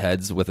hard to butt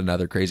heads with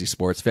another crazy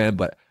sports fan.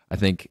 But I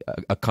think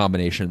a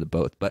combination of the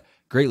both. But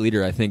great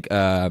leader. I think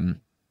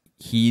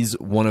he's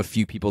one of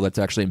few people that's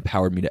actually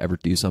empowered me to ever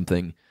do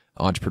something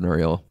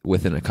entrepreneurial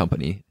within a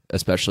company,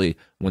 especially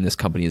when this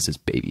company is his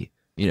baby,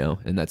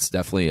 and that's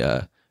definitely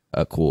a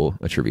cool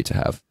attribute to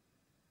have.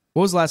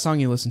 What was the last song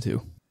you listened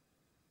to?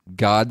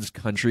 God's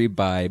Country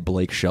by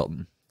Blake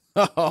Shelton.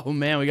 Oh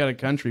man, we got a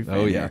country fan.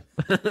 Oh yeah.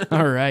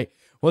 All right.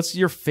 What's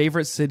your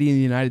favorite city in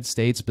the United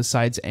States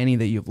besides any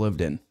that you've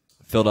lived in?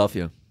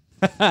 Philadelphia.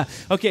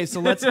 Okay, so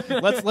let's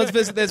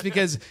visit this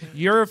because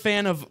you're a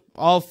fan of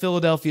all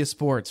Philadelphia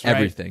sports, right?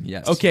 Everything,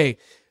 yes. Okay.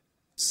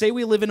 Say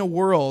we live in a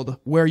world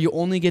where you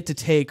only get to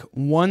take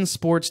one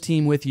sports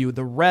team with you.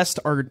 The rest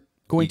are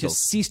going to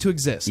cease to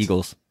exist.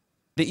 Eagles.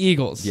 The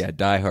Eagles. Yeah,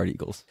 diehard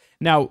Eagles.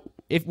 Now,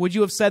 would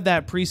you have said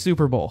that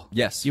pre-Super Bowl?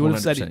 Yes, you would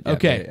have said it. Yeah,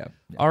 okay. Yeah.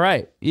 All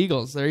right,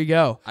 Eagles. There you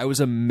go. I was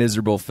a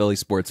miserable Philly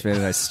sports fan,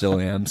 and I still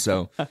am.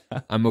 So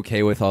I'm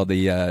okay with all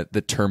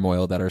the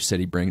turmoil that our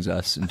city brings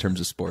us in terms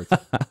of sports.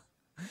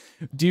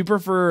 Do you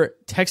prefer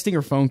texting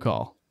or phone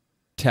call?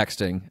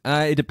 Texting.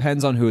 It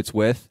depends on who it's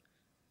with.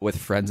 With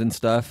friends and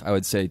stuff, I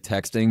would say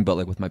texting, but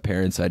like with my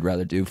parents, I'd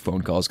rather do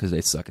phone calls because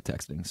they suck at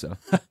texting. So,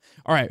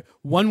 all right,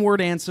 one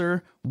word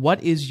answer.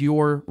 What is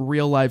your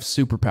real life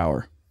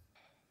superpower?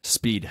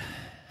 Speed.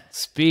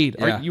 Speed.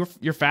 Yeah.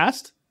 You're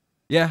fast?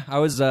 Yeah, I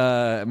was.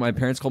 My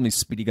parents called me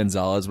Speedy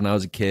Gonzalez when I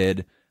was a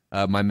kid.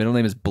 My middle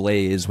name is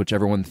Blaze, which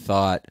everyone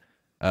thought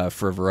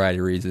for a variety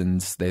of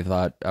reasons. They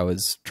thought I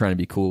was trying to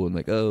be cool and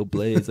like, oh,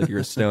 Blaze, like you're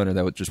a stoner.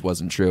 That just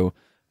wasn't true.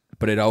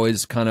 But it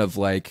always kind of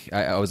like,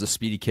 I was a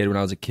speedy kid when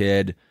I was a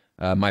kid.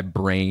 My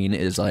brain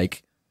is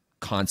like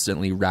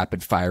constantly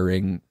rapid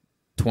firing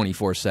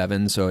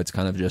 24/7. So it's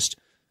kind of just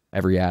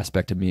every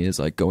aspect of me is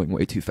like going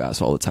way too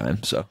fast all the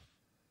time. So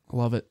I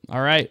love it.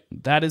 All right.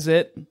 That is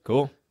it.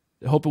 Cool.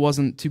 I hope it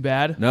wasn't too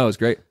bad. No, it was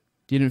great.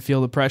 You didn't feel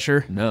the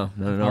pressure? No,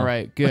 not at all. All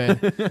right,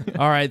 good.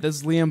 All right, this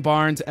is Liam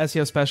Barnes,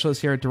 SEO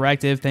specialist here at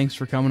Directive. Thanks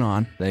for coming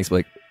on. Thanks,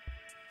 Blake.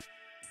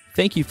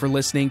 Thank you for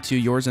listening to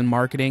Yours in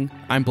Marketing.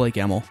 I'm Blake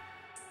Emmel.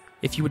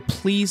 If you would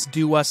please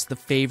do us the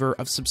favor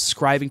of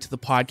subscribing to the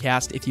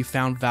podcast if you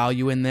found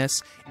value in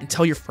this, and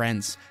tell your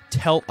friends,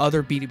 tell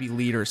other B2B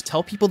leaders,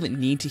 tell people that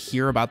need to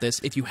hear about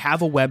this. If you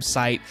have a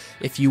website,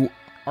 if you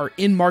are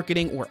in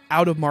marketing or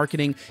out of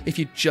marketing, if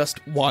you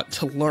just want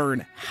to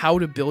learn how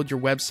to build your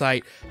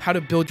website, how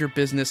to build your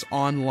business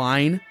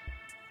online,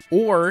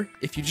 or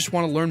if you just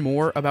want to learn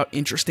more about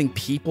interesting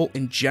people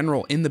in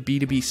general in the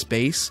B2B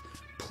space,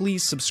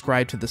 please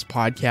subscribe to this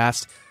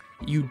podcast.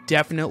 You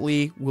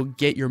definitely will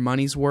get your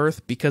money's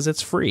worth because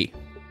it's free.